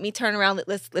 let me turn around.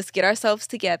 Let's get ourselves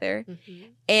together.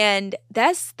 And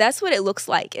that's what it looks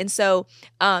like. And so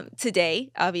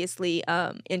today, obviously,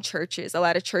 in churches, a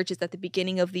lot of churches at the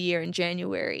beginning of the year in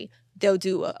January, they'll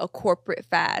do a corporate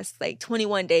fast, like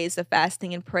 21 days of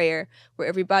fasting and prayer where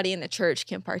everybody in the church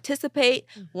can participate.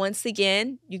 Once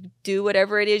again, you do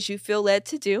whatever it is you feel led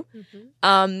to do.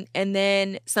 And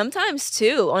then sometimes,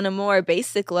 too, on a more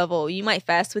basic level, you might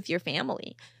fast with your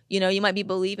family. You know, you might be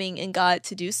believing in God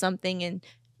to do something and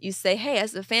you say, hey,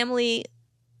 as a family,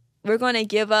 we're going to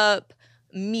give up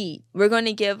meat. We're going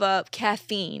to give up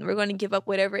caffeine. We're going to give up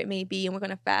whatever it may be, and we're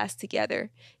going to fast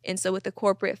together. And so with the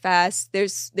corporate fast,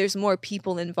 there's more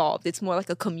people involved. It's more like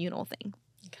a communal thing.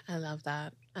 I love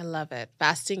that. I love it.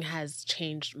 Fasting has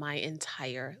changed my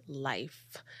entire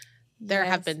life. There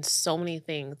have been so many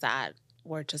things that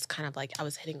were just kind of like I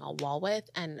was hitting a wall with,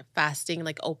 and fasting,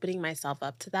 like opening myself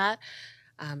up to that,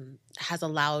 has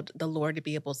allowed the Lord to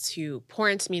be able to pour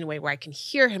into me in a way where I can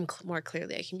hear him more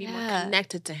clearly. I can be more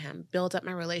connected to him, build up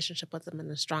my relationship with him in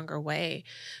a stronger way.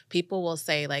 People will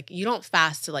say, like, you don't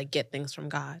fast to, like, get things from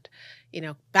God. You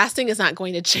know, fasting is not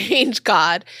going to change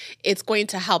God. It's going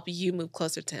to help you move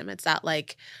closer to him. It's that,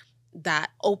 like, that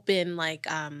open, like,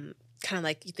 kind of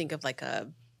like you think of like a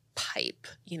pipe.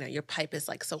 You know, your pipe is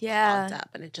like so clogged up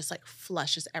and it just like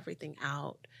flushes everything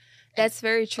out. That's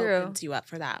very true. Opens you up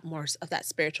for that, more of that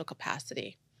spiritual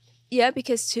capacity. Yeah,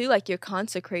 because too, like, you're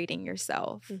consecrating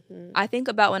yourself. Mm-hmm. I think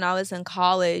about when I was in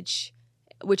college,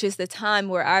 which is the time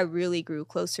where I really grew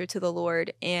closer to the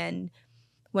Lord. And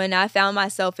when I found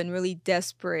myself in really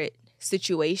desperate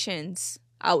situations,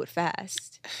 I would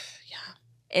fast. Yeah.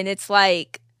 And it's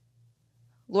like,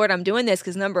 Lord, I'm doing this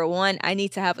because, number one, I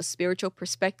need to have a spiritual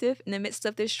perspective in the midst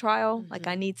of this trial. Mm-hmm. Like,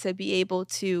 I need to be able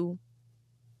to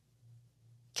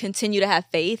continue to have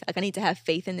faith. Like, I need to have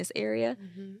faith in this area.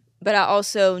 Mm-hmm. But I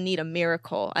also need a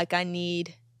miracle. Like, I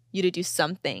need you to do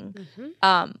something.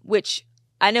 Mm-hmm. Which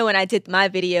I know when I did my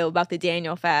video about the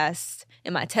Daniel fast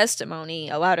and my testimony,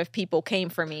 a lot of people came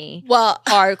for me. Well,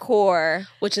 hardcore.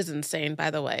 Which is insane,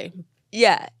 by the way.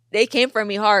 Yeah, they came for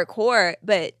me hardcore.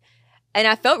 And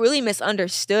I felt really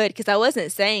misunderstood because I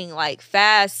wasn't saying, like,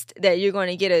 fast that you're going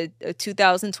to get a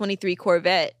 2023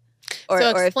 Corvette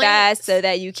or fast so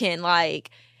that you can, like,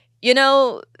 you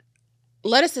know.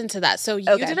 Let us into that. So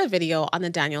you did a video on the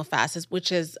Daniel fast,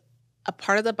 which is a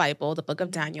part of the Bible, the book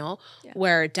of Daniel,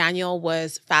 where Daniel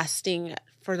was fasting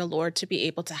for the Lord to be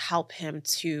able to help him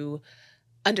to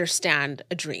understand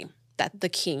a dream that the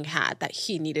king had that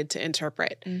he needed to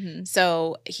interpret. Mm-hmm.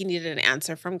 So he needed an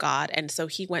answer from God. And so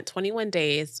he went 21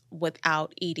 days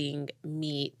without eating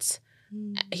meat.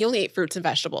 Mm-hmm. He only ate fruits and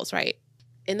vegetables, right?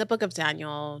 In the book of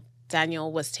Daniel,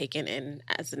 Daniel was taken in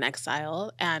as an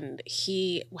exile, and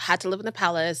he had to live in the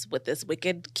palace with this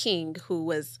wicked king who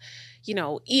was, you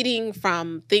know, eating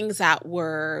from things that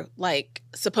were like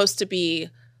supposed to be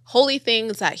holy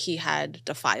things that he had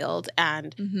defiled.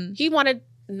 And he wanted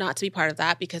not to be part of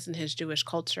that because in his Jewish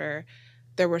culture,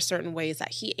 there were certain ways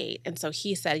that he ate. And so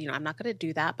he said, you know, I'm not going to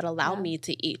do that, but allow me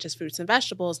to eat just fruits and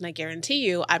vegetables. And I guarantee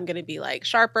you, I'm going to be like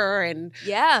sharper and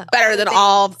better than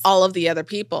all of the other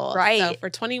people. Right. So for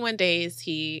 21 days,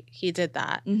 he did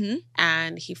that. Mm-hmm.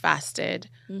 And he fasted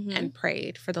and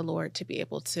prayed for the Lord to be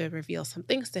able to reveal some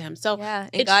things to him. So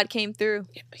and God came through.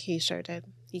 He sure did.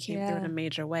 He came through in a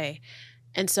major way.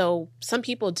 And so some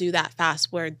people do that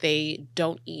fast where they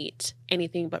don't eat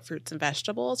anything but fruits and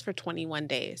vegetables for 21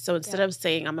 days. So instead of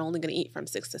saying, I'm only going to eat from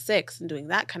 6 to 6 and doing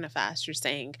that kind of fast, you're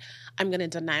saying, I'm going to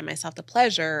deny myself the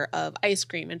pleasure of ice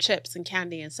cream and chips and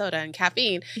candy and soda and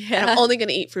caffeine. And I'm only going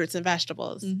to eat fruits and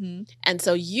vegetables. Mm-hmm. And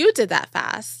so you did that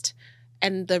fast.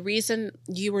 And the reason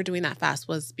you were doing that fast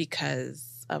was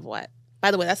because of what?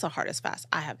 By the way, that's the hardest fast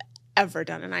I have ever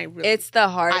done, and it's the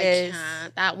hardest. I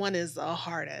can't. That one is the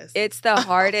hardest. It's the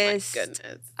hardest. Oh my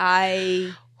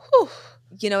goodness.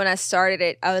 You know, when I started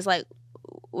it, I was like,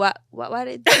 why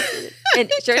did you do it?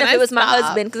 And sure enough, it was my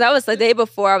husband, because I was the day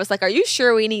before, I was like, are you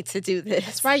sure we need to do this?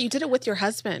 That's right. You did it with your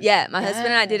husband. Yeah, my husband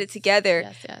and I did it together.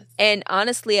 Yes. And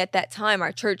honestly, at that time,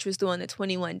 our church was doing the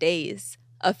 21 days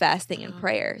of fasting and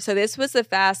prayer. So this was the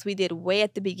fast we did way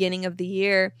at the beginning of the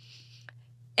year.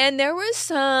 And there were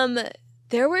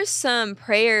some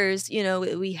prayers, you know,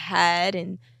 we had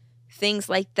and things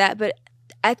like that. But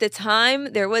at the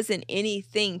time, there wasn't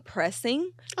anything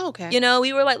pressing. Okay. You know,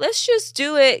 we were like, let's just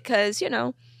do it because, you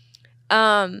know.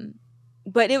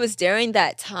 But it was during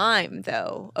that time,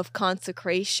 though, of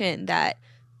consecration that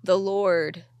the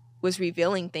Lord was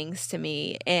revealing things to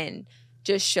me and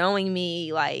just showing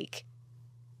me, like,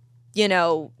 you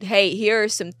know, hey, here are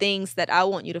some things that I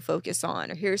want you to focus on,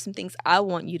 or here are some things I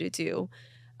want you to do.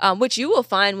 Which you will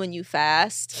find when you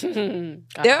fast.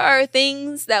 There are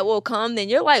things that will come, then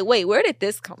you're like, wait, where did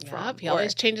this come from? He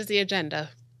always changes the agenda.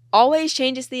 Always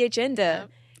changes the agenda.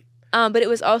 Yep. But it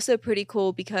was also pretty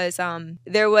cool because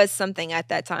there was something at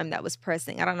that time that was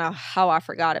pressing. I don't know how I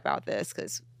forgot about this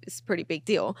because it's a pretty big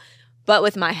deal. But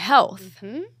with my health,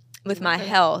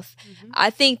 I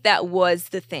think that was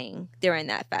the thing during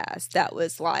that fast. That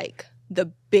was like the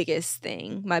biggest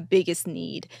thing, my biggest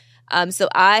need. So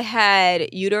I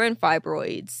had uterine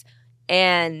fibroids,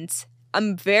 and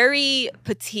I'm very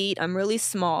petite. I'm really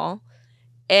small.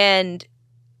 And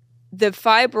the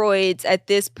fibroids at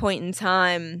this point in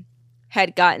time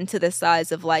had gotten to the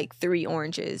size of like 3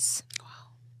 oranges.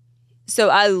 Wow. So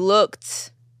I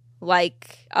looked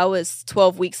like I was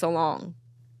 12 weeks along,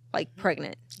 like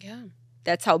pregnant. Yeah.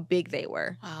 That's how big they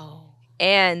were. Wow.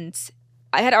 And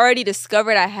I had already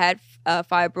discovered I had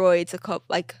fibroids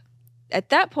at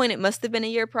that point, it must have been a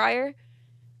year prior.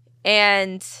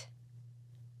 And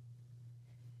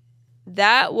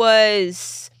that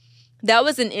was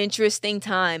an interesting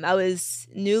time. I was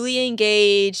newly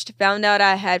engaged, found out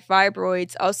I had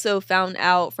fibroids, also found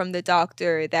out from the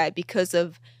doctor that because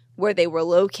of where they were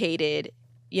located,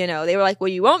 you know, they were like, well,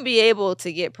 you won't be able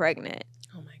to get pregnant.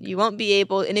 Oh my God. You won't be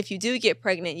able, and if you do get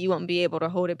pregnant, you won't be able to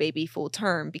hold a baby full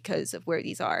term because of where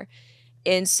these are.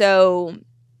 And so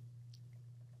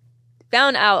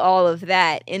found out all of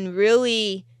that and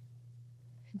really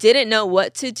didn't know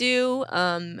what to do.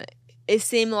 It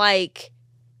seemed like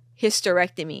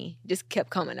hysterectomy just kept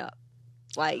coming up.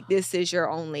 Like, this is your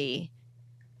only,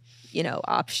 you know,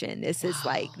 option. This is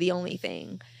like the only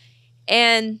thing.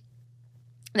 And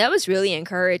that was really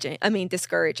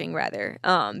discouraging rather,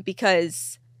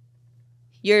 because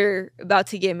you're about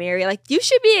to get married. Like, you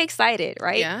should be excited,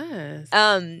 right? Yes.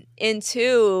 And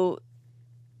two,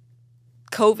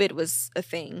 COVID was a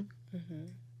thing. Mm-hmm.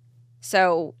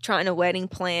 So trying a wedding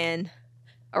plan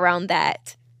around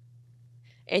that,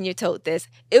 and you're told this,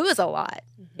 it was a lot.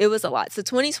 Mm-hmm. It was a lot. So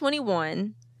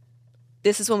 2021,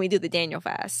 this is when we do the Daniel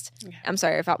fast. Okay. I'm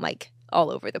sorry if I'm like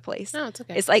all over the place. No, it's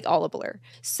okay. It's like all a blur.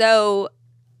 So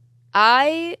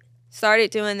I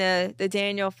started doing the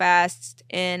Daniel fast,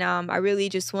 and I really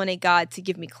just wanted God to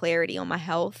give me clarity on my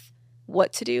health,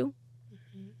 what to do.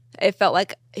 Mm-hmm. It felt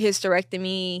like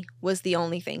hysterectomy was the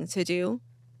only thing to do.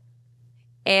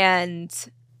 And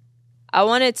I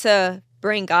wanted to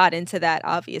bring God into that,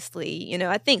 obviously. You know,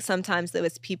 I think sometimes though,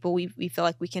 as people, we feel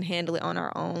like we can handle it on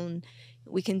our own.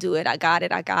 We can do it. I got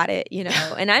it, you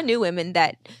know. And I knew women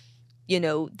that, you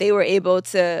know, they were able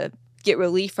to get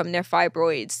relief from their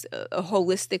fibroids a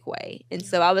holistic way. And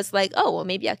so I was like, oh, well,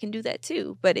 maybe I can do that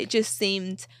too. But it just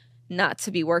seemed not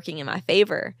to be working in my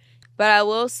favor. But I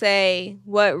will say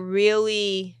what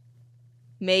really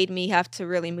made me have to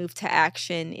really move to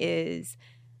action is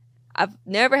I've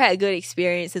never had good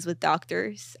experiences with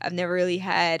doctors. I've never really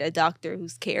had a doctor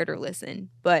who's cared or listened,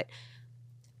 but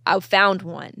I found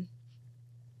one.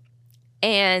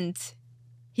 And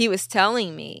he was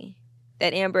telling me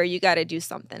that, Amber, you got to do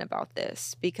something about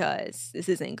this because this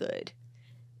isn't good.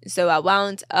 So I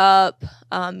wound up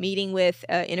meeting with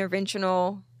an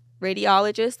interventional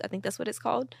radiologist. I think that's what it's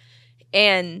called.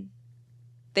 And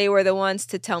they were the ones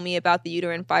to tell me about the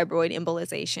uterine fibroid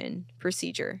embolization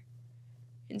procedure.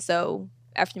 And so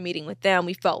after meeting with them,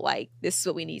 we felt like this is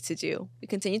what we need to do. We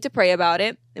continued to pray about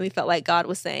it, and we felt like God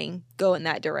was saying, go in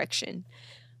that direction.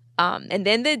 And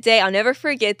then the day, I'll never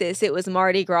forget this, it was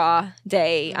Mardi Gras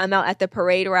day. I'm out at the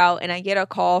parade route, and I get a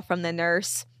call from the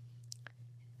nurse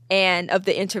and of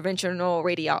the interventional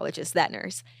radiologist, that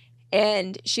nurse.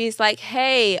 And she's like,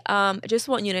 hey, I just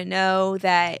want you to know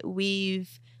that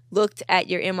we've looked at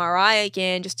your MRI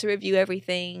again just to review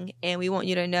everything, and we want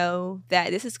you to know that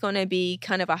this is going to be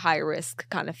kind of a high risk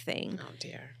kind of thing. Oh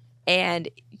dear. And,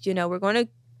 you know, we're going to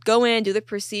go in, do the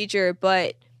procedure,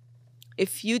 but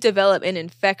if you develop an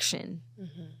infection,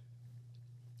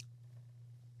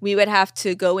 we would have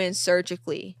to go in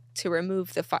surgically to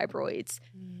remove the fibroids.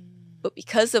 But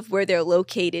because of where they're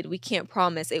located, we can't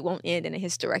promise it won't end in a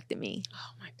hysterectomy.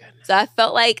 Oh my goodness. So I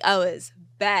felt like I was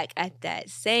back at that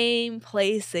same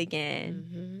place again.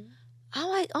 Mm-hmm. I'm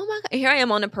like, oh my God. Here I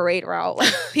am on a parade route.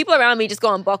 Like, people around me just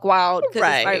going buck wild.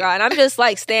 Right. It's Mardi Gras. And I'm just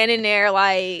like standing there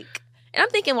like, and I'm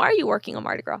thinking, why are you working on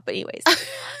Mardi Gras? But anyways.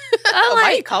 Why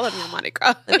are you calling me on Mardi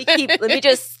Gras? let me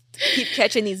just keep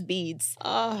catching these beads.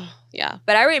 Oh, yeah.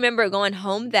 But I remember going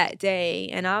home that day,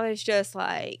 and I was just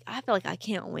like, I feel like I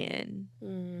can't win.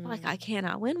 Like, I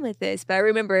cannot win with this. But I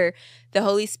remember the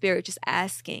Holy Spirit just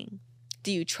asking,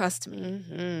 do you trust me?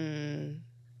 Mm-hmm.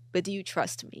 But do you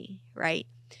trust me, right?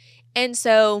 And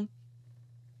so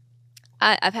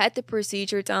I've had the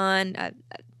procedure done. I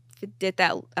did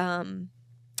that,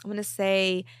 I want to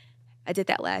say I did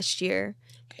that last year.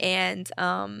 And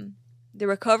the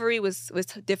recovery was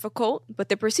difficult, but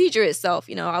the procedure itself,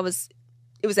 you know, it was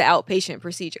an outpatient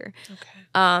procedure.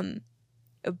 Okay.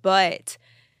 But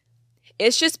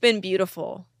it's just been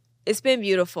beautiful. It's been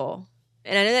beautiful.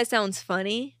 And I know that sounds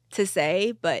funny to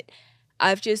say, but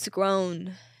I've just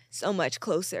grown so much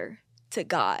closer to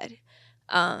God,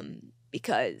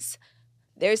 because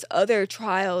there's other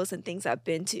trials and things I've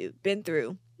been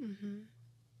through. Mm-hmm.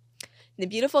 The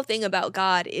beautiful thing about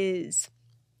God is,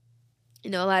 you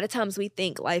know, a lot of times we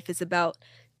think life is about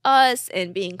us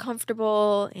and being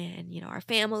comfortable and, you know, our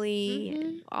family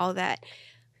and all that.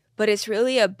 But it's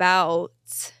really about,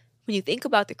 when you think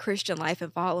about the Christian life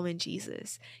and following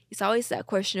Jesus, it's always that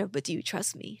question of, but do you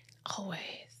trust me? Always.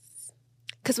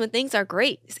 Because when things are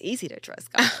great, it's easy to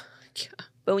trust God. Yeah.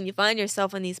 But when you find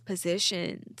yourself in these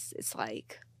positions, it's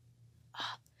like,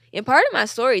 And part of my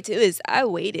story too is I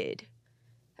waited.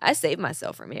 I saved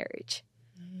myself for marriage.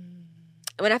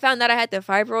 When I found out I had the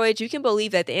fibroids, you can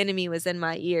believe that the enemy was in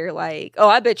my ear like, oh,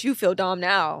 I bet you feel dumb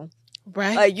now.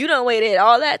 Right. Like, you done waited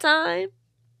all that time.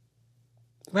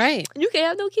 Right. You can't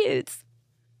have no kids.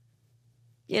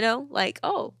 You know, like,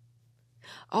 oh,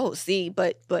 see,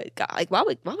 but God, like, why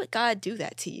would God do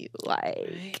that to you?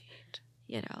 Like, Right.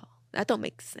 you know, that don't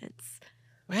make sense.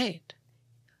 Right.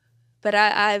 But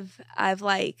I've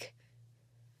like,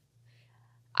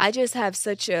 I just have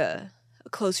such a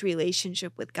close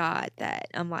relationship with God that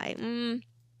I'm like,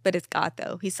 but it's God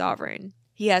though. He's sovereign.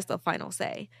 He has the final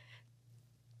say.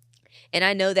 And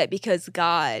I know that because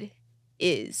God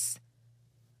is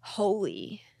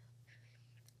holy,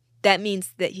 that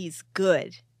means that he's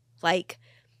good. Like,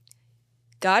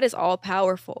 God is all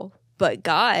powerful, but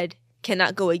God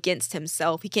cannot go against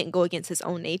himself. He can't go against his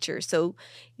own nature. So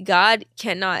God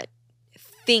cannot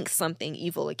think something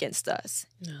evil against us.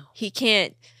 No. He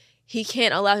can't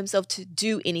allow himself to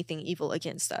do anything evil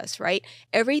against us, right?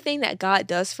 Everything that God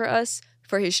does for us,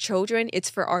 for his children,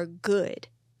 it's for our good.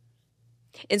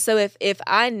 And so if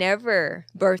I never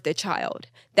birthed a child,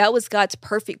 that was God's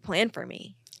perfect plan for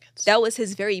me. That was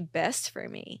his very best for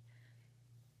me.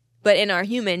 But in our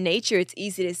human nature, it's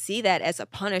easy to see that as a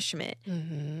punishment.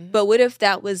 Mm-hmm. But what if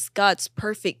that was God's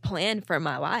perfect plan for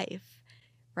my life,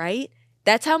 right?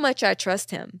 That's how much I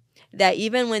trust him. That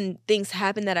even when things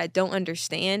happen that I don't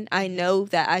understand, I know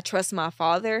that I trust my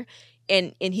Father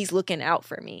and he's looking out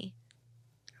for me.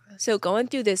 So going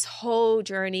through this whole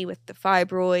journey with the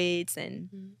fibroids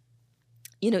and,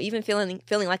 you know, even feeling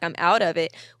like I'm out of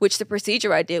it, which the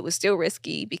procedure I did was still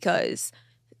risky because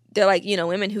they're like, you know,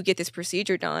 women who get this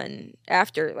procedure done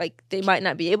after, like, they might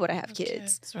not be able to have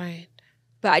kids. That's right.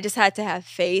 But I just had to have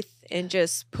faith and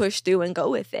just push through and go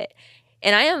with it.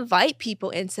 And I invite people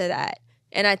into that.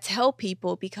 And I tell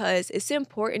people because it's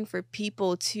important for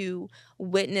people to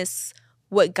witness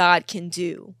what God can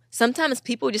do. Sometimes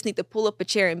people just need to pull up a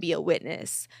chair and be a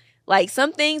witness. Like,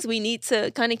 some things we need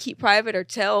to kind of keep private or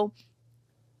tell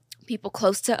people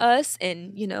close to us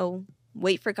and, you know,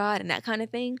 wait for God and that kind of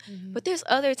thing. Mm-hmm. But there's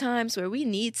other times where we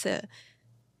need to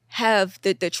have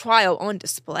the trial on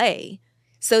display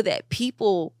so that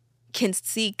people can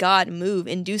see God move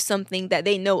and do something that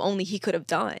they know only he could have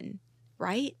done,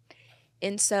 right?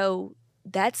 And so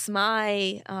that's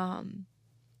my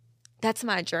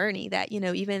journey that, you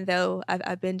know, even though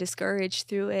I've been discouraged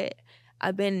through it,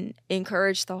 I've been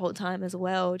encouraged the whole time as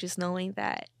well, just knowing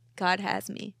that God has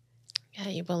me. Yeah,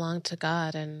 you belong to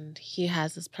God and he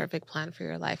has his perfect plan for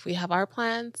your life. We have our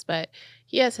plans, but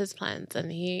he has his plans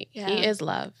and he is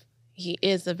love. He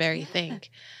is the very thing.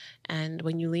 And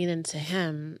when you lean into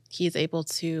him, he's able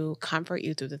to comfort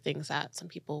you through the things that some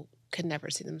people could never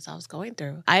see themselves going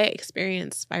through. I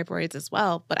experienced fibroids as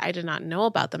well, but I did not know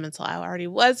about them until I already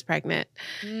was pregnant.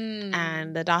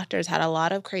 And the doctors had a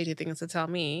lot of crazy things to tell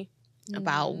me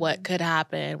about what could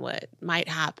happen, what might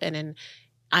happen. And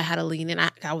I had to lean in.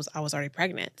 I was already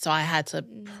pregnant. So I had to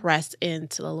press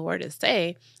into the Lord and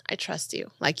say, I trust you.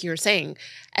 Like you were saying,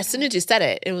 as soon as you said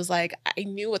it, it was like, I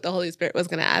knew what the Holy Spirit was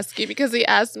going to ask you because he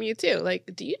asked me too. Like,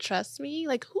 do you trust me?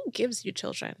 Like, who gives you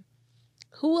children?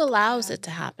 Who allows it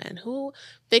to happen? Who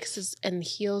fixes and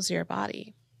heals your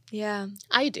body? Yeah.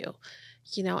 I do,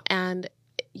 you know, and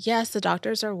yes, the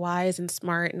doctors are wise and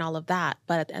smart and all of that.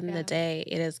 But at the end of the day,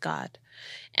 it is God.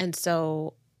 And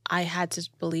so I had to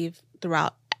believe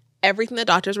throughout everything the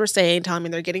doctors were saying, telling me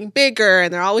they're getting bigger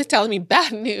and they're always telling me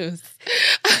bad news.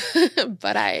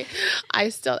 But I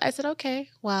said, okay,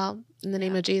 well, in the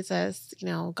name of Jesus, you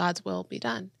know, God's will be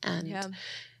done. And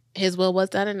his will was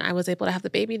done and I was able to have the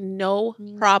baby. No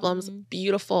problems.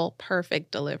 Beautiful, perfect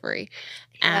delivery.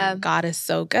 And God is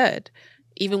so good,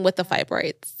 even with the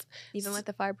fibroids. Even with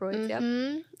the fibroids,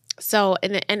 yep. So,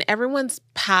 and everyone's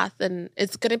path, and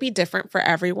it's going to be different for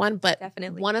everyone, but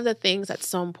definitely one of the things that's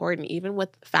so important, even with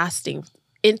fasting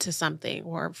into something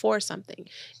or for something,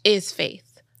 is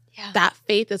faith. Yeah. That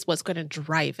faith is what's going to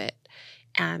drive it.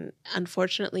 And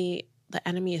unfortunately, the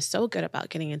enemy is so good about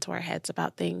getting into our heads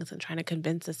about things and trying to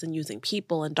convince us and using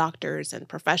people and doctors and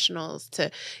professionals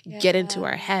to get into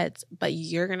our heads. But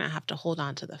you're going to have to hold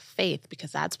on to the faith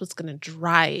because that's what's going to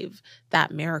drive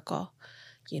that miracle.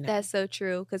 You know? That's so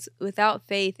true. Because without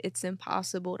faith, it's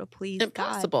impossible to please God.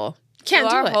 Impossible. Can't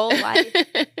do our it. Whole life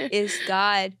is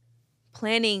God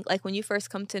planning. Like when you first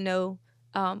come to know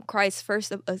Christ,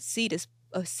 first a seed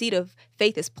of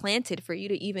faith is planted for you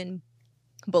to even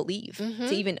believe,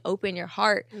 to even open your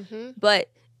heart.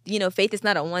 But you know, faith is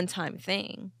not a one-time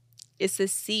thing. It's a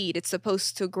seed. It's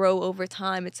supposed to grow over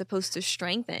time. It's supposed to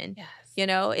strengthen. Yes. You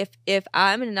know, if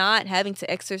I'm not having to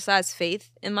exercise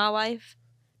faith in my life,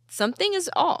 something is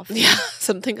off. Yeah,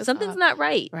 something's off. Not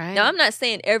right. Right. Now, I'm not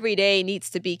saying every day needs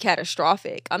to be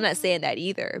catastrophic. I'm not saying that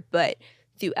either. But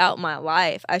throughout my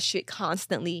life, I should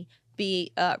constantly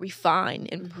be refined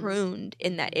and pruned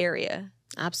in that area.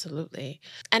 Absolutely.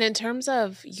 And in terms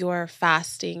of your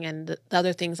fasting and the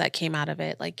other things that came out of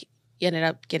it, like you ended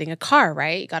up getting a car,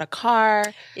 right? You got a car.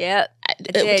 Yeah.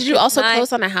 Did you also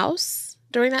close on a house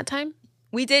during that time?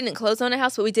 We didn't close on a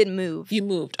house, but we did move. You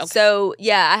moved. Okay. So,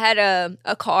 yeah, I had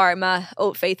a car, my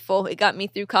Old Faithful. It got me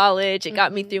through college. It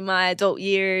got me through my adult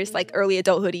years, like early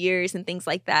adulthood years and things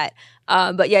like that.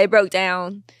 But, yeah, it broke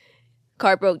down.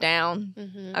 Car broke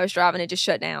down. I was driving. It just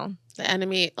shut down. The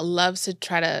enemy loves to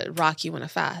try to rock you in a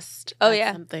fast. Oh, That's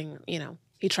yeah. something,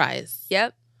 he tries.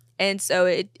 Yep. And so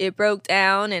it broke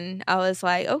down, and I was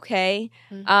like, okay.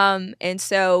 And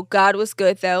so God was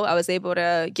good, though. I was able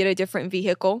to get a different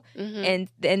vehicle. And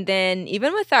then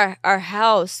even with our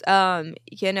house,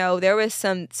 there was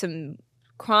some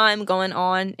crime going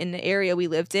on in the area we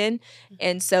lived in.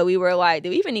 And so we were like,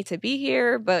 do we even need to be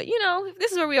here? But, if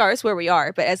this is where we are, it's where we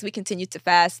are. But as we continued to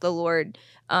fast, the Lord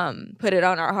put it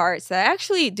on our hearts that I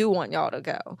actually do want y'all to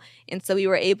go. And so we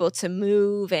were able to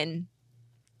move, and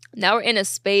now we're in a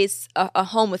space, a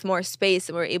home with more space,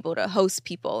 and we're able to host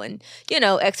people and,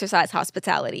 exercise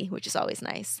hospitality, which is always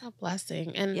nice. A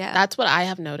blessing. And that's what I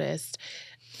have noticed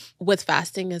with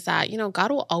fasting is that,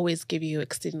 God will always give you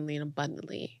exceedingly and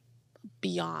abundantly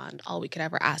beyond all we could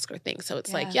ever ask or think. So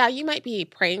it's like, you might be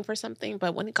praying for something,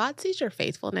 but when God sees your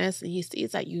faithfulness and he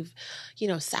sees that you've,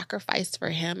 sacrificed for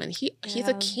him, and he's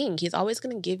a king, he's always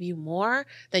going to give you more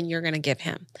than you're going to give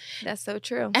him. That's so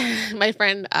true. My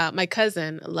friend, my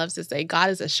cousin loves to say, God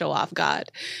is a show-off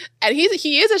God. And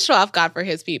he is a show-off God for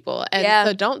his people. And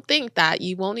so don't think that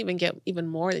you won't even get even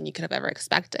more than you could have ever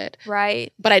expected.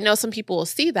 Right. But I know some people will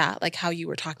see that, like how you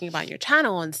were talking about in your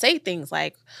channel, and say things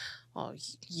like, oh,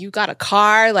 you got a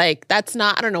car? Like, that's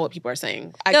not, I don't know what people are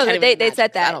saying. No, they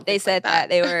said that. They said that.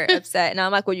 They were upset. And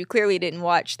I'm like, well, you clearly didn't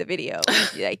watch the video.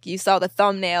 Like, you saw the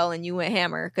thumbnail and you went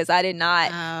hammer, because I did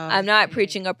not. I'm not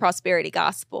preaching a prosperity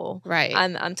gospel. Right.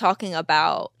 I'm talking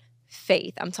about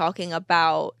faith. I'm talking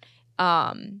about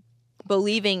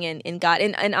believing in God.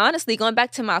 And honestly, going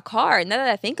back to my car, now that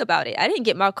I think about it, I didn't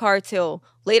get my car till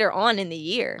later on in the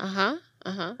year.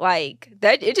 Like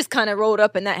that, it just kind of rolled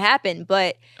up and that happened.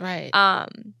 But right.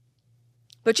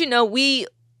 But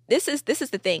this is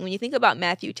the thing. When you think about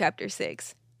Matthew chapter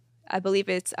 6, I believe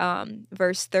it's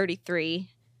verse 33.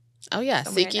 Oh yeah,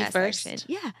 seek ye first.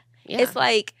 Section. Yeah. It's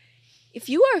like, if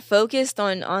you are focused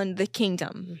on the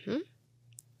kingdom,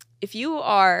 if you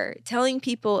are telling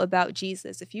people about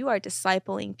Jesus, if you are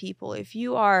discipling people, if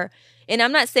you are, and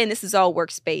I'm not saying this is all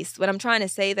works-based. What I'm trying to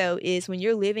say though is when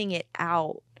you're living it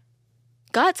out,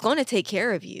 God's going to take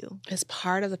care of you. It's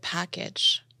part of the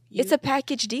package. It's a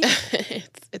package deal.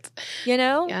 it's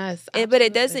Yes. But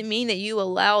it doesn't mean that you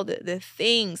allow the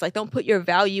things, like, don't put your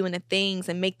value in the things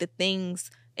and make the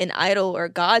things an idol or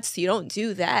gods. So you don't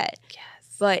do that.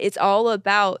 Yes. But it's all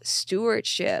about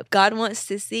stewardship. God wants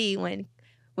to see when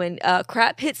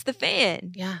crap hits the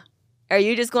fan. Yeah. Are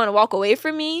you just going to walk away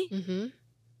from me?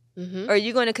 Or are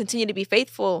you going to continue to be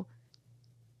faithful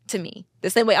to me the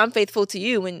same way I'm faithful to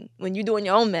you when you're doing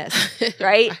your own mess,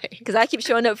 right? Because I keep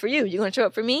showing up for you. You're going to show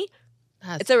up for me?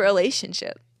 It's a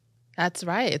relationship. That's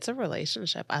right. It's a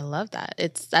relationship. I love that.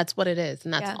 That's what it is.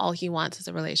 And that's all he wants is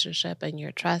a relationship and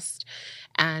your trust,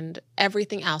 and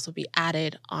everything else will be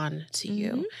added on to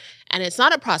you. And it's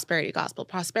not a prosperity gospel.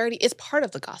 Prosperity is part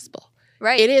of the gospel.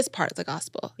 Right. It is part of the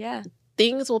gospel. Yeah.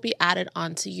 Things will be added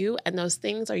onto you, and those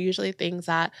things are usually things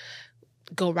that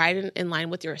go right in line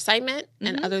with your assignment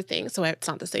and other things. So it's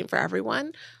not the same for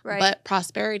everyone. Right. But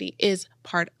prosperity is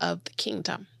part of the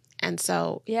kingdom. And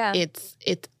so it's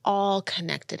all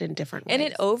connected in different ways. And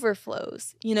it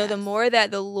overflows. The more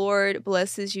that the Lord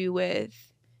blesses you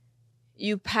with,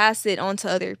 you pass it on to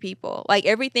other people. Like,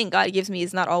 everything God gives me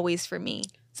is not always for me.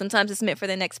 Sometimes it's meant for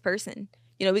the next person.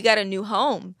 We got a new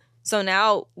home. So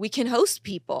now we can host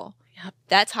people. Yep.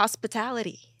 That's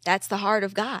hospitality. That's the heart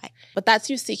of God. But that's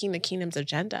you seeking the kingdom's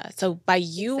agenda. So by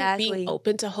you being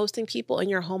open to hosting people in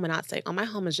your home and not saying, oh, my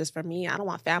home is just for me. I don't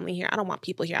want family here. I don't want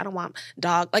people here. I don't want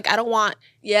dog. Like, I don't want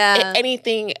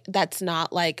anything that's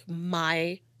not like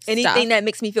my anything stuff that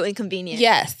makes me feel inconvenient.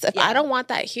 Yes. If I don't want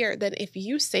that here, then if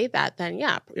you say that, then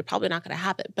you're probably not going to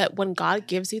have it. But when God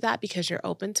gives you that because you're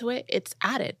open to it, it's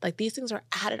added. Like, these things are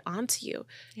added onto you.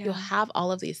 Yeah. You'll have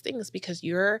all of these things because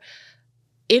you're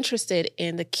interested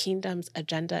in the kingdom's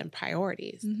agenda and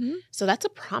priorities. So that's a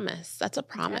promise. That's a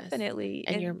promise. Definitely.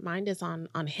 And your mind is on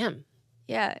him.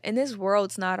 Yeah. And this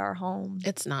world's not our home.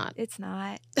 It's not. It's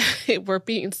not. We're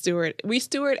being steward. We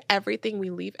steward everything. We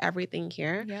leave everything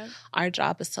here. Yeah. Our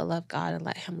job is to love God and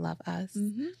let him love us.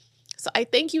 Mm-hmm. So I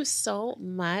thank you so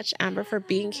much, Amber, for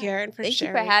being here and for Thank you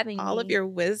sharing for having all me. of your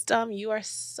wisdom. You are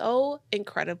so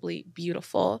incredibly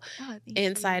beautiful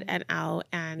inside and out.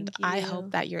 And I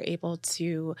hope that you're able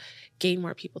to gain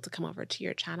more people to come over to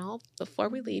your channel. Before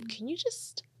we leave, can you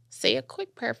just say a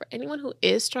quick prayer for anyone who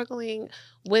is struggling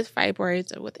with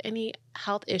fibroids or with any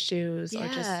health issues or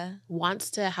just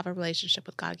wants to have a relationship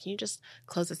with God? Can you just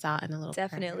close us out in a little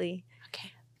Definitely. prayer?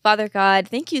 Okay. Father God,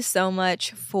 thank you so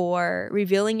much for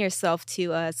revealing yourself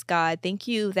to us, God. Thank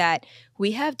you that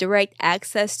we have direct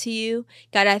access to you.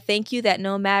 God, I thank you that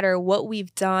no matter what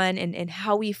we've done and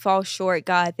how we fall short,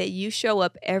 God, that you show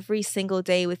up every single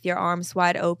day with your arms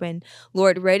wide open,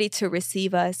 Lord, ready to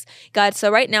receive us. God, so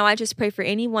right now, I just pray for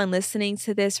anyone listening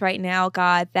to this right now,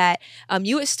 God, that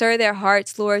you would stir their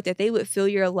hearts, Lord, that they would feel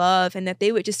your love and that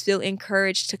they would just feel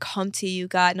encouraged to come to you,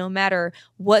 God, no matter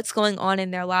what's going on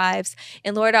in their lives.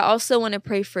 And Lord, I also want to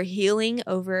pray for healing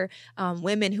over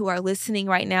women who are listening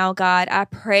right now, God. I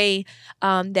pray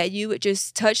that you would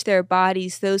just touch their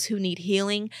bodies, those who need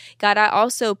healing. God, I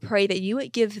also pray that you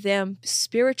would give them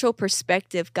spiritual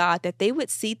perspective, God, that they would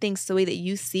see things the way that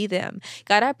you see them.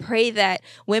 God, I pray that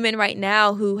women right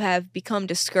now who have become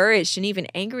discouraged and even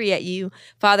angry at you,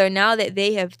 Father, now that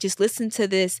they have just listened to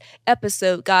this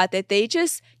episode, God, that they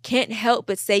just can't help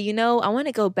but say, you know, I want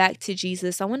to go back to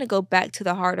Jesus. I want to go back to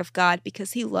the heart of God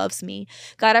because he loves me.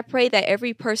 God, I pray that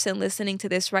every person listening to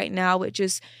this right now would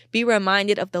just be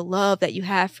reminded of the love that you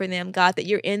have for them, God, that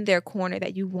you're in their corner,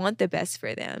 that you want the best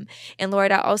for them. And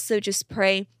Lord, I also just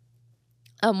pray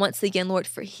once again, Lord,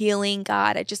 for healing,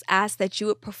 God. I just ask that you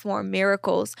would perform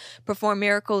miracles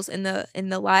in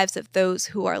the lives of those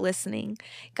who are listening.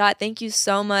 God, thank you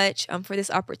so much for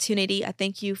this opportunity. I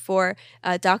thank you for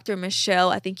Dr. Michelle.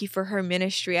 I thank you for her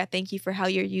ministry. I thank you for how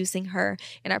you're using her.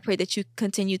 And I pray that you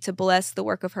continue to bless the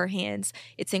work of her hands.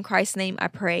 It's in Christ's name I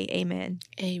pray. Amen.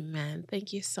 Amen.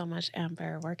 Thank you so much,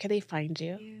 Amber. Where can they find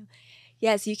you?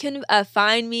 Yes, you can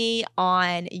find me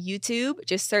on YouTube.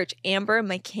 Just search Amber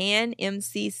McCann,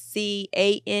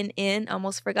 McCann.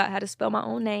 Almost forgot how to spell my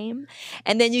own name.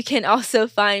 And then you can also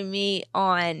find me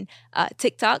on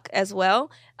TikTok as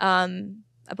well.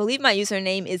 I believe my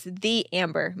username is the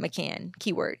Amber McCann,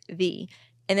 keyword the.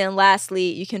 And then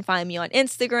lastly, you can find me on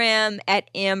Instagram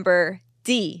at Amber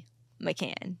D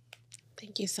McCann.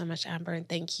 Thank you so much, Amber. And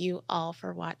thank you all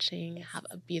for watching. Have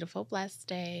a beautiful, blessed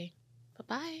day.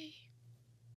 Bye-bye.